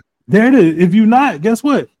 There it is. If you not, guess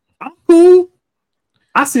what? I'm cool.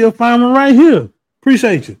 I see a fine one right here.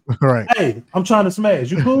 Appreciate you. Right. Hey, I'm trying to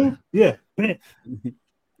smash. You cool? Yeah.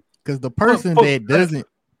 Because the person that doesn't,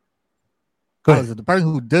 the person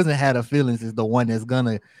who doesn't have the feelings is the one that's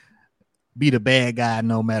gonna be the bad guy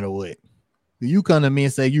no matter what. If you come to me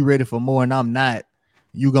and say you ready for more and I'm not,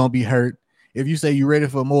 you gonna be hurt. If you say you're ready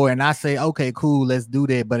for more and I say, okay, cool, let's do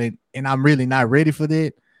that, and I'm really not ready for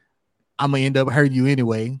that, I'm gonna end up hurting you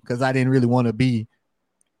anyway because I didn't really want to be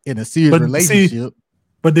in a serious relationship.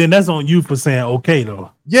 But then that's on you for saying okay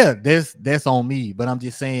though. Yeah, that's on me. But I'm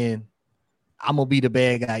just saying I'm gonna be the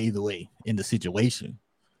bad guy either way in the situation.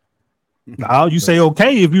 Now you say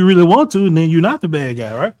okay if you really want to, and then you're not the bad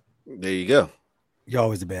guy, right? There you go. You're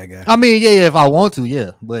always the bad guy. I mean, yeah, if I want to,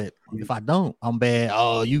 yeah. But if I don't, I'm bad.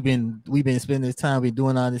 Oh, we've been spending this time, we're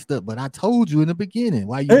doing all this stuff. But I told you in the beginning,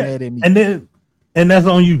 why you mad at me? And that's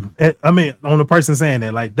on you. I mean, on the person saying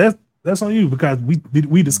that, like that's on you because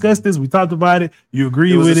we discussed this, we talked about it, you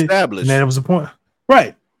agree with it, and that was the point.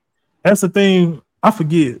 Right. That's the thing. I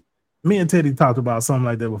forget. Me and Teddy talked about something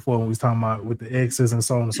like that before when we was talking about with the exes and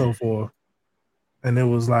so on and so forth. And it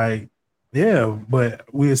was like, Yeah, but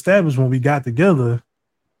we established when we got together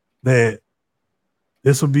that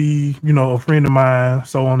this will be, a friend of mine,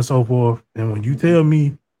 so on and so forth. And when you tell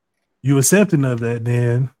me you accepting of that,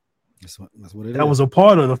 then That's what it that is. was a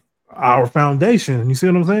part of our foundation. You see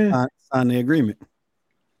what I'm saying? Sign the agreement.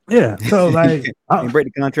 Yeah. So like, Can't break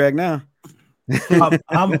the contract now.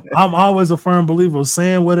 I'm always a firm believer of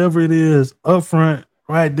saying whatever it is up front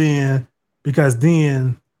right then, because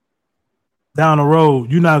then down the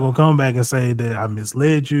road, you're not gonna come back and say that I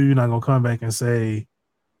misled you. You're not gonna come back and say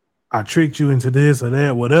I tricked you into this or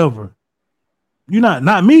that, whatever. You're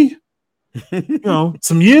not me.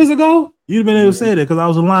 Some years ago, you'd have been able to say that because I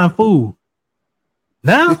was a lying fool.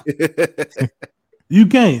 Now you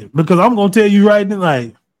can't, because I'm gonna tell you right now,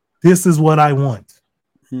 like, this is what I want.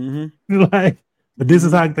 Like, but this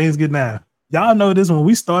is how things get now. Y'all know this when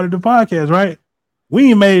we started the podcast, right? We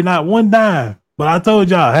ain't made not one dime, but I told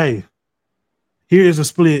y'all, hey, here's a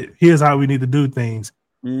split. Here's how we need to do things.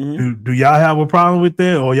 Do y'all have a problem with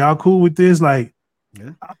that, or y'all cool with this? Like,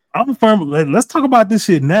 I'm a firm. Let's talk about this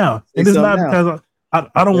shit now. And it's not because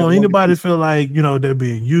I don't want anybody to feel like they're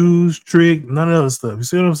being used, tricked, none of that other stuff. You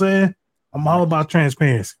see what I'm saying? I'm all about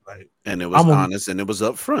transparency. Like, and it was honest and it was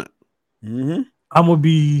upfront. I'm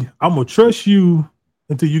gonna trust you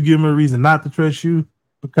until you give me a reason not to trust you,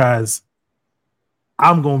 because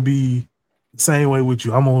I'm gonna be the same way with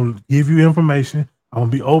you. I'm gonna give you information. I'm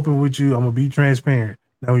gonna be open with you. I'm gonna be transparent.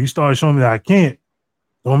 Now, when you start showing me that I can't,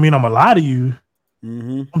 don't mean I'm gonna lie to you.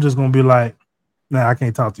 I'm just gonna be like, nah, I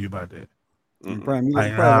can't talk to you about that. Prime,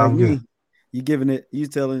 like me. You giving it, you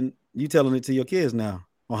telling it to your kids now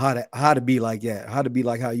on how to be like that, how to be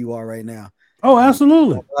like how you are right now. Oh,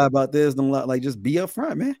 absolutely. Don't lie about this. Don't lie, like, just be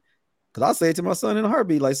upfront, man. Because I say it to my son in a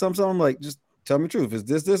heartbeat, like something like, just tell me the truth.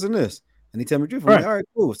 It's this, and this. And he tell me the truth. I'm like, all right,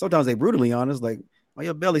 cool. Sometimes they brutally honest, like, why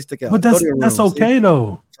your belly stick out? But that's okay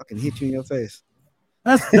though. Fucking hit you in your face.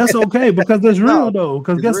 That's okay, because that's real though.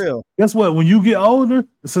 Because guess what? When you get older,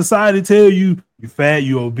 society tell you fat,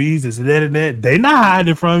 you obese, this and that and that. They not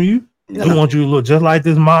hiding from you. They want you to look just like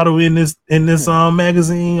this model in this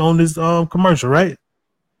magazine on this commercial, right?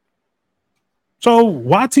 So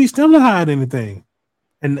why teach them to hide anything?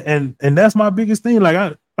 And that's my biggest thing.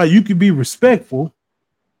 Like you could be respectful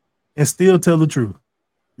and still tell the truth.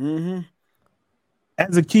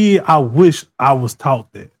 As a kid, I wish I was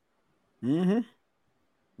taught that.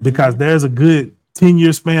 Because there's a good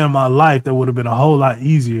 10-year span of my life that would have been a whole lot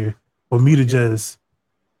easier for me to just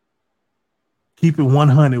keep it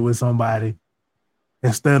 100 with somebody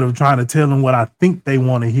instead of trying to tell them what I think they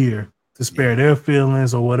want to hear to spare their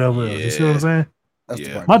feelings or whatever else. You see what I'm saying?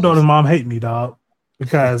 That's my daughter's mom hate me, dog,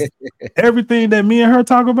 because everything that me and her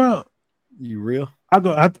talk about, you real?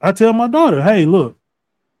 I tell my daughter, hey, look,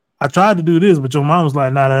 I tried to do this, but your mom was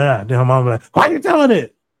like, nah. Then her mom was like, why are you telling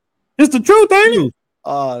it? It's the truth, ain't it?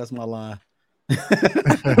 Oh, that's my line.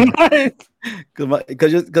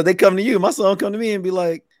 Because they come to you. My son come to me and be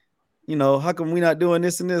like, how come we not doing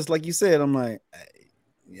this and this? Like you said, I'm like, hey,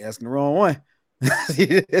 you asking the wrong one.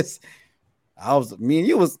 Me and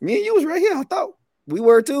you was right here. I thought we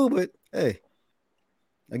were too, but hey,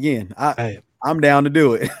 again, I'm down to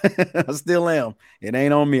do it. I still am. It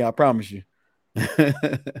ain't on me, I promise you.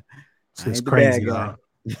 It's crazy, guy.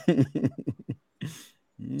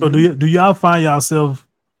 So do y'all find yourself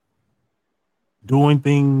doing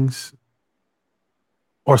things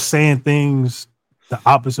or saying things the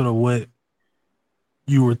opposite of what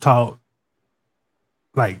you were taught,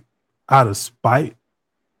 like out of spite?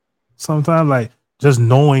 Sometimes, like, just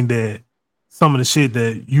knowing that some of the shit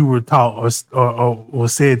that you were taught or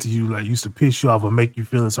said to you, like, used to piss you off or make you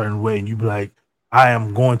feel a certain way, and you be like, I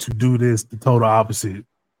am going to do this the total opposite,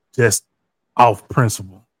 just off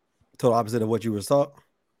principle. Total opposite of what you were taught?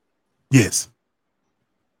 Yes.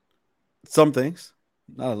 Some things,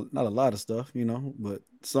 not a lot of stuff, but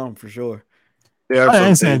some for sure. I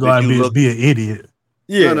ain't saying go out and be an idiot.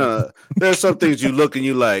 Yeah, no. There's some things you look and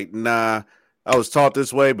you like, nah, I was taught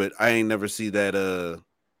this way, but I ain't never see that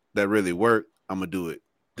really work. I'm gonna do it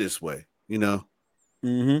this way,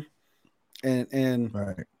 And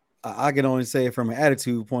right. I can only say from an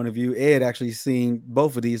attitude point of view, Ed actually seen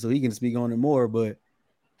both of these, so he can speak on it more. But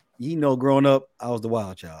growing up, I was the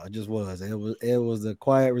wild child. I just was. Ed was the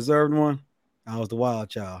quiet, reserved one. I was the wild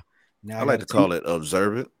child. Now I like to call it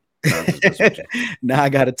observant. Now I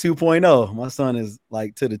got a 2.0. My son is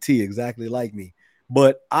like to the T, exactly like me.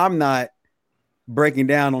 But I'm not breaking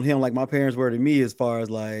down on him like my parents were to me, as far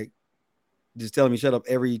as like just telling me shut up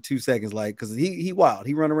every 2 seconds, like, because he wild.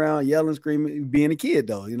 He run around yelling, screaming, being a kid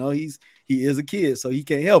though. He is a kid, so he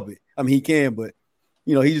can't help it. I mean, he can, but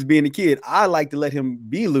he just being a kid. I like to let him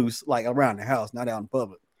be loose, like around the house, not out in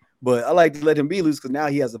public. But I like to let him be loose because now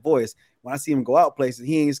he has a voice. When I see him go out places,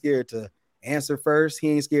 he ain't scared to answer first. He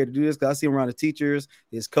ain't scared to do this because I see him around the teachers,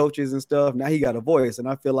 his coaches and stuff. Now he got a voice, and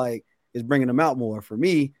I feel like it's bringing him out more. For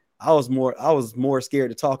me, I was more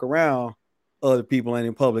scared to talk around other people and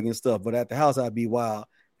in public and stuff. But at the house, I'd be wild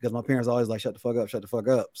because my parents always like, shut the fuck up, shut the fuck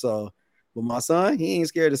up. So with my son, he ain't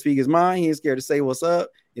scared to speak his mind. He ain't scared to say what's up.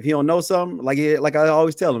 If he don't know something, like I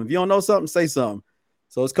always tell him, if you don't know something, say something.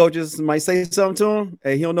 So his coaches might say something to him.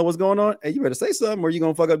 Hey, he don't know what's going on. Hey, you better say something or you're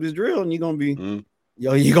going to fuck up this drill and you're going to be,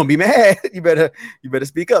 you're going to be mad. You better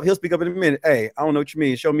speak up. He'll speak up in a minute. Hey, I don't know what you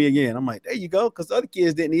mean. Show me again. I'm like, there you go. Because the other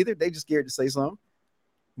kids didn't either. They just scared to say something.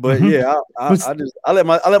 But yeah, I let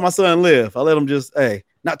my son live. I let him just, hey,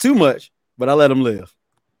 not too much, but I let him live.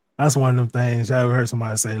 That's one of them things I ever heard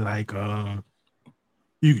somebody say, like,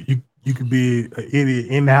 you could be an idiot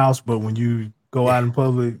in the house, but when you go out in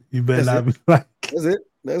public, you better not be like.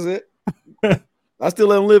 That's it. I still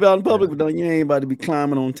let him live out in public, but you ain't about to be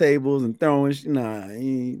climbing on tables and throwing. Nah,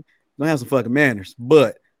 you don't have some fucking manners.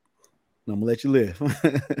 But I'm gonna let you live.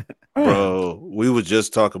 Bro, we would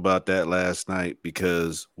just talk about that last night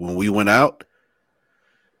because when we went out,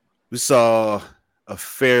 we saw a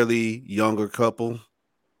fairly younger couple.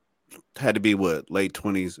 Had to be late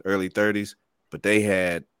 20s, early 30s, but they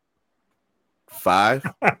had 5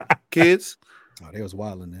 kids. Oh, they was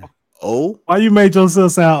wilding there. Oh, why you made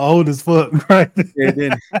yourself sound old as fuck, right? Yeah,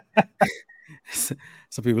 then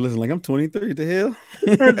some people listen like I'm 23. The hell?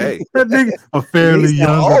 Hey, that nigga, a fairly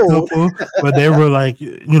younger couple, but they were like,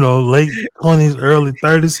 late 20s, early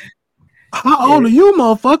 30s. How old are you,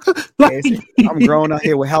 motherfucker? Like, I'm grown out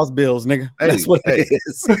here with house bills, nigga. That's what it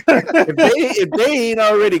is. if they ain't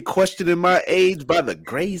already questioning my age by the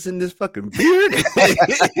grays in this fucking beard,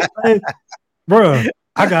 bro,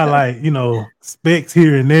 I got specks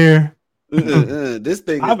here and there. This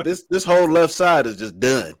thing, this whole left side is just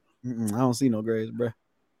done. I don't see no grays, bro.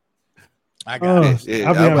 I got it.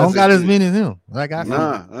 Yeah, I don't got as many as him. I got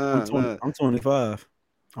I'm 25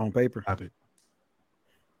 on paper.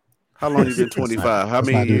 How long you been 25? How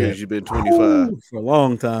many years you been 25? For a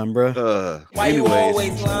long time, bro. Why you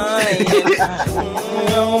always lying?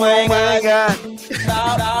 Oh my God.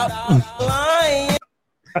 Lying.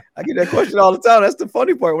 I get that question all the time. That's the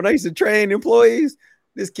funny part. When I used to train employees,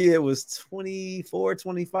 this kid was 24,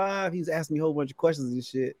 25. He was asking me a whole bunch of questions and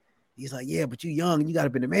shit. He's like, yeah, but you young and you got to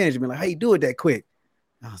be in the management. Like, how you do it that quick?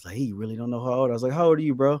 I was like, he really don't know how old. I was like, how old are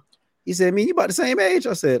you, bro? He said, you about the same age?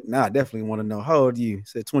 I said, nah, I definitely want to know. How old are you? He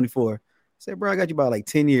said, 24. I said, bro, I got you about like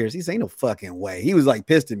 10 years. He said, ain't no fucking way. He was like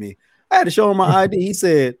pissed at me. I had to show him my ID. He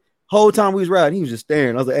said, whole time we was riding, he was just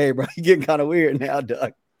staring. I was like, hey, bro, you getting kind of weird now,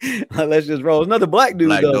 dog. Let's just roll. Another black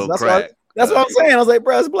dude does. That's what I'm saying. I was like,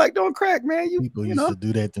 bro, it's black don't crack, man. People used to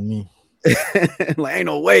do that to me. Like, ain't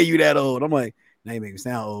no way you that old. I'm like, now you make me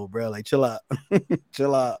sound old, bro. Like, chill out.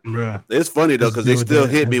 Chill out. Bro. It's funny, though, because they still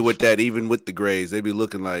hit me with that, even with the grays. They be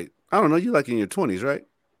looking like, I don't know, you like in your 20s, right?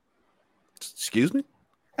 Excuse me?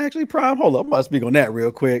 Actually, Prime, hold up. I'm about to speak on that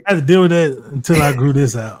real quick. I had to deal with that until I grew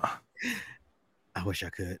this out. I wish I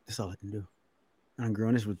could. That's all I can do. I'm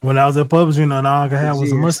growing this with. When I was at Publix, all I could have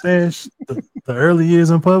was a mustache. The early years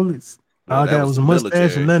in Publix, all I got was a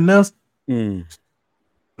mustache and nothing else.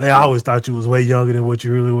 They always thought you was way younger than what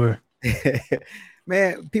you really were.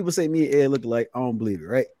 Man, people say me and Ed look like I don't believe it,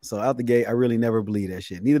 right? So out the gate, I really never believe that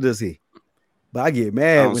shit. Neither does he. But I get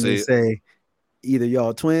mad when they say either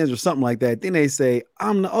y'all twins or something like that. Then they say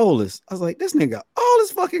I'm the oldest. I was like, this nigga all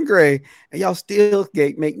this fucking gray, and y'all still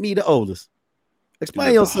make me the oldest.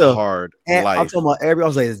 Explain yourself. Hard and life. I'm talking about I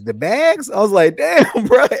was like, is the bags? I was like, damn,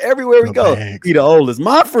 bro. Everywhere we go, bags. He the oldest.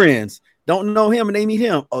 My friends don't know him and they meet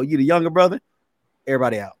him. Oh, you the younger brother?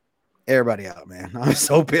 Everybody out. Everybody out, man. I'm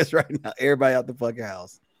so pissed right now. Everybody out the fucking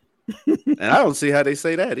house. And I don't see how they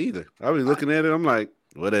say that either. I was looking at it. I'm like,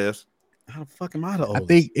 what else? How the fuck am I the oldest? I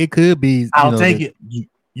think it could be. I'll take it.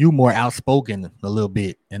 You more outspoken a little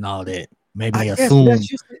bit and all that. Maybe they assume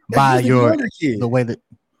by the way that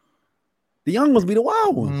the young ones be the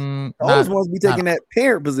wild ones. The old ones be taking that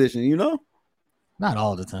parent position, you know? Not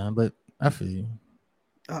all the time, but I feel you.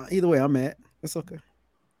 Either way, I'm mad. It's okay.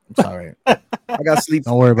 It's all right. I got sleep.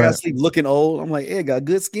 Don't worry about it. Sleep looking old. I'm like, it got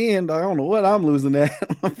good skin. Dog. I don't know what I'm losing at.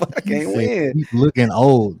 I can't win. He's looking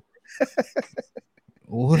old.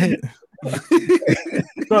 What?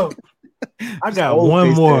 So I got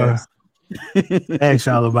one more to ask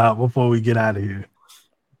y'all about before we get out of here.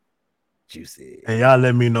 Juicy. And y'all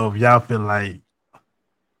let me know if y'all feel like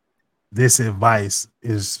this advice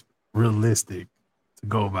is realistic to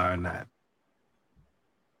go by or not.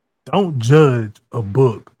 Don't judge a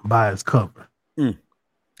book by its cover.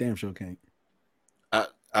 Damn sure can't.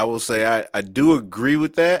 I will say I do agree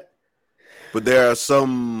with that, But there are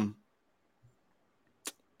some.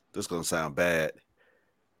 This is gonna sound bad.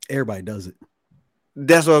 Everybody does it.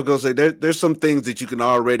 That's what I was gonna say. There's some things that you can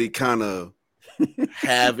already kind of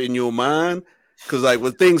have in your mind, because like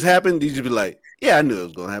when things happen, you just be like, "Yeah, I knew it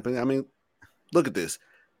was gonna happen." I mean, look at this.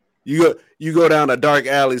 You go down a dark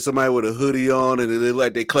alley, somebody with a hoodie on, and they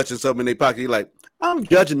like they clutching something in their pocket. You're like, "I'm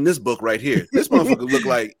judging this book right here. This motherfucker look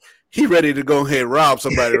like he ready to go ahead and rob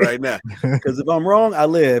somebody right now." Because if I'm wrong, I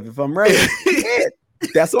live. If I'm right,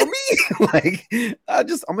 that's on me. Like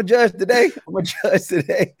I'm a judge today.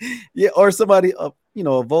 Yeah, or somebody, a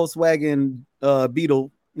Volkswagen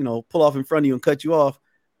Beetle, pull off in front of you and cut you off.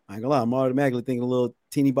 I ain't gonna lie, I'm automatically thinking a little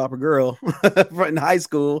teeny bopper girl in high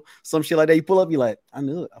school, some shit like that. You pull up, you like, I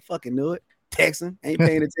knew it. I fucking knew it. Texting, ain't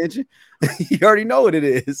paying attention. You already know what it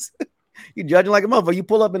is. You judging like a motherfucker. You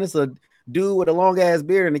pull up and it's a dude with a long ass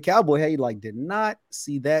beard and a cowboy hat. You like, did not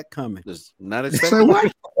see that coming. Just not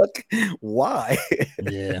expecting. Why?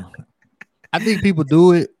 Yeah, I think people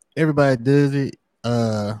do it. Everybody does it.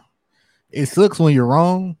 It sucks when you're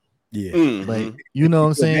wrong. Yeah, but you know what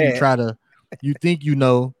I'm saying. You think you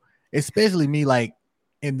know. Especially me, like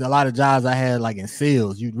in a lot of jobs I had, like in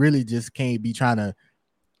sales, you really just can't be trying to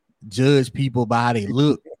judge people by how they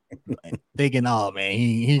look, thinking, "Oh man,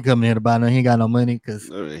 he coming here to buy nothing. He ain't got no money." Because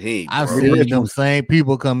I've seen them same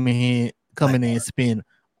people coming in and spend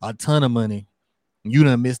a ton of money. You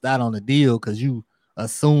done missed out on the deal because you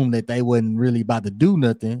assumed that they wasn't really about to do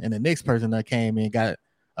nothing, and the next person that came in got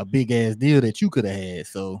a big ass deal that you could have had.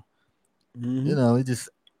 So it just,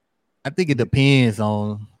 I think it depends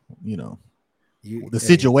on the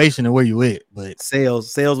situation and where you at. But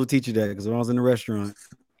sales will teach you that, because when I was in the restaurant,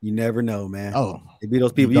 you never know, man. Oh, it be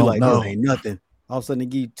those people you like, this ain't nothing. All of a sudden they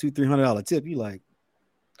give you $200-$300 tip. You like,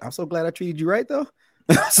 I'm so glad I treated you right though.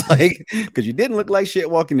 It's like, because you didn't look like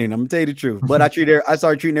shit walking in. I'm gonna tell you the truth. But I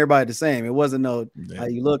started treating everybody the same. It wasn't how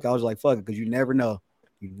you look. I was like, fuck it, because you never know.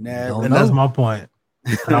 You never know. That's my point.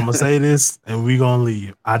 And I'm gonna say this, and we gonna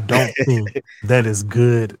leave. I don't think that is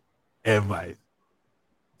good advice.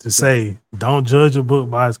 To say, don't judge a book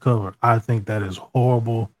by its cover. I think that is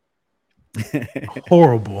horrible,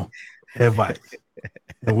 horrible advice.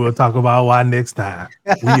 And we'll talk about why next time.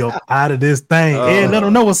 We are out of this thing. And let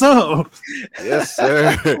them know what's up. Yes,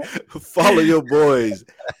 sir. Follow your boys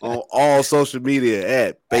on all social media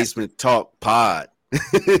at Basement Talk Pod.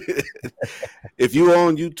 If you're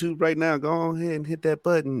on YouTube right now, go ahead and hit that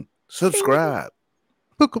button. Subscribe.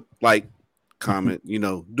 Like, comment,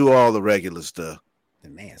 do all the regular stuff. The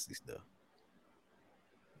nasty stuff.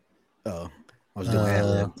 Oh, I was doing ad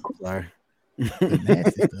libs. Sorry. The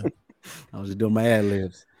nasty stuff. I was just doing my ad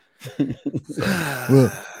libs.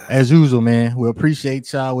 Well, as usual, man, we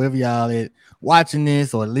appreciate y'all wherever y'all at watching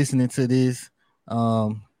this or listening to this.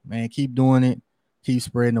 Man, keep doing it. Keep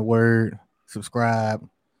spreading the word. Subscribe.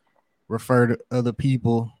 Refer to other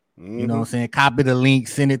people. You know what I'm saying? Copy the link.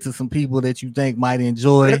 Send it to some people that you think might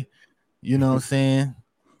enjoy. You know what I'm saying?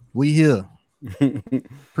 We here.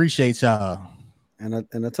 Appreciate y'all. And I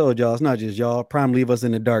told y'all, it's not just y'all. Prime leave us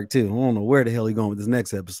in the dark too. I don't know where the hell he going with this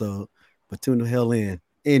next episode, but tune the hell in.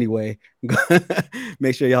 Anyway,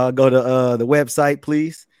 make sure y'all go to the website,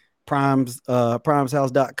 please.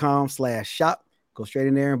 primeshouse.com/shop. Go straight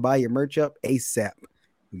in there and buy your merch up ASAP.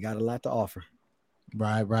 We got a lot to offer.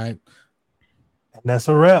 Right. And that's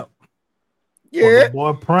a wrap. Yeah.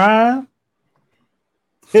 Boy Prime,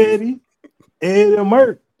 Teddy, Ed, and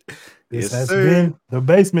Merc. This has been the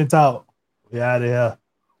Basement Talk. We out of here.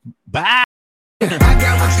 Bye. I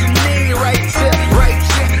got what you need right here.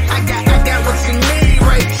 I got what you need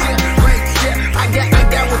right here. I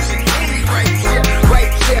got what you need right here.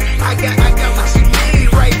 I got what you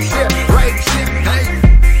need right here. Hey.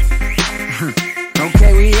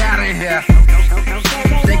 Okay, we out of here.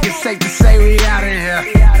 Think it's safe to say we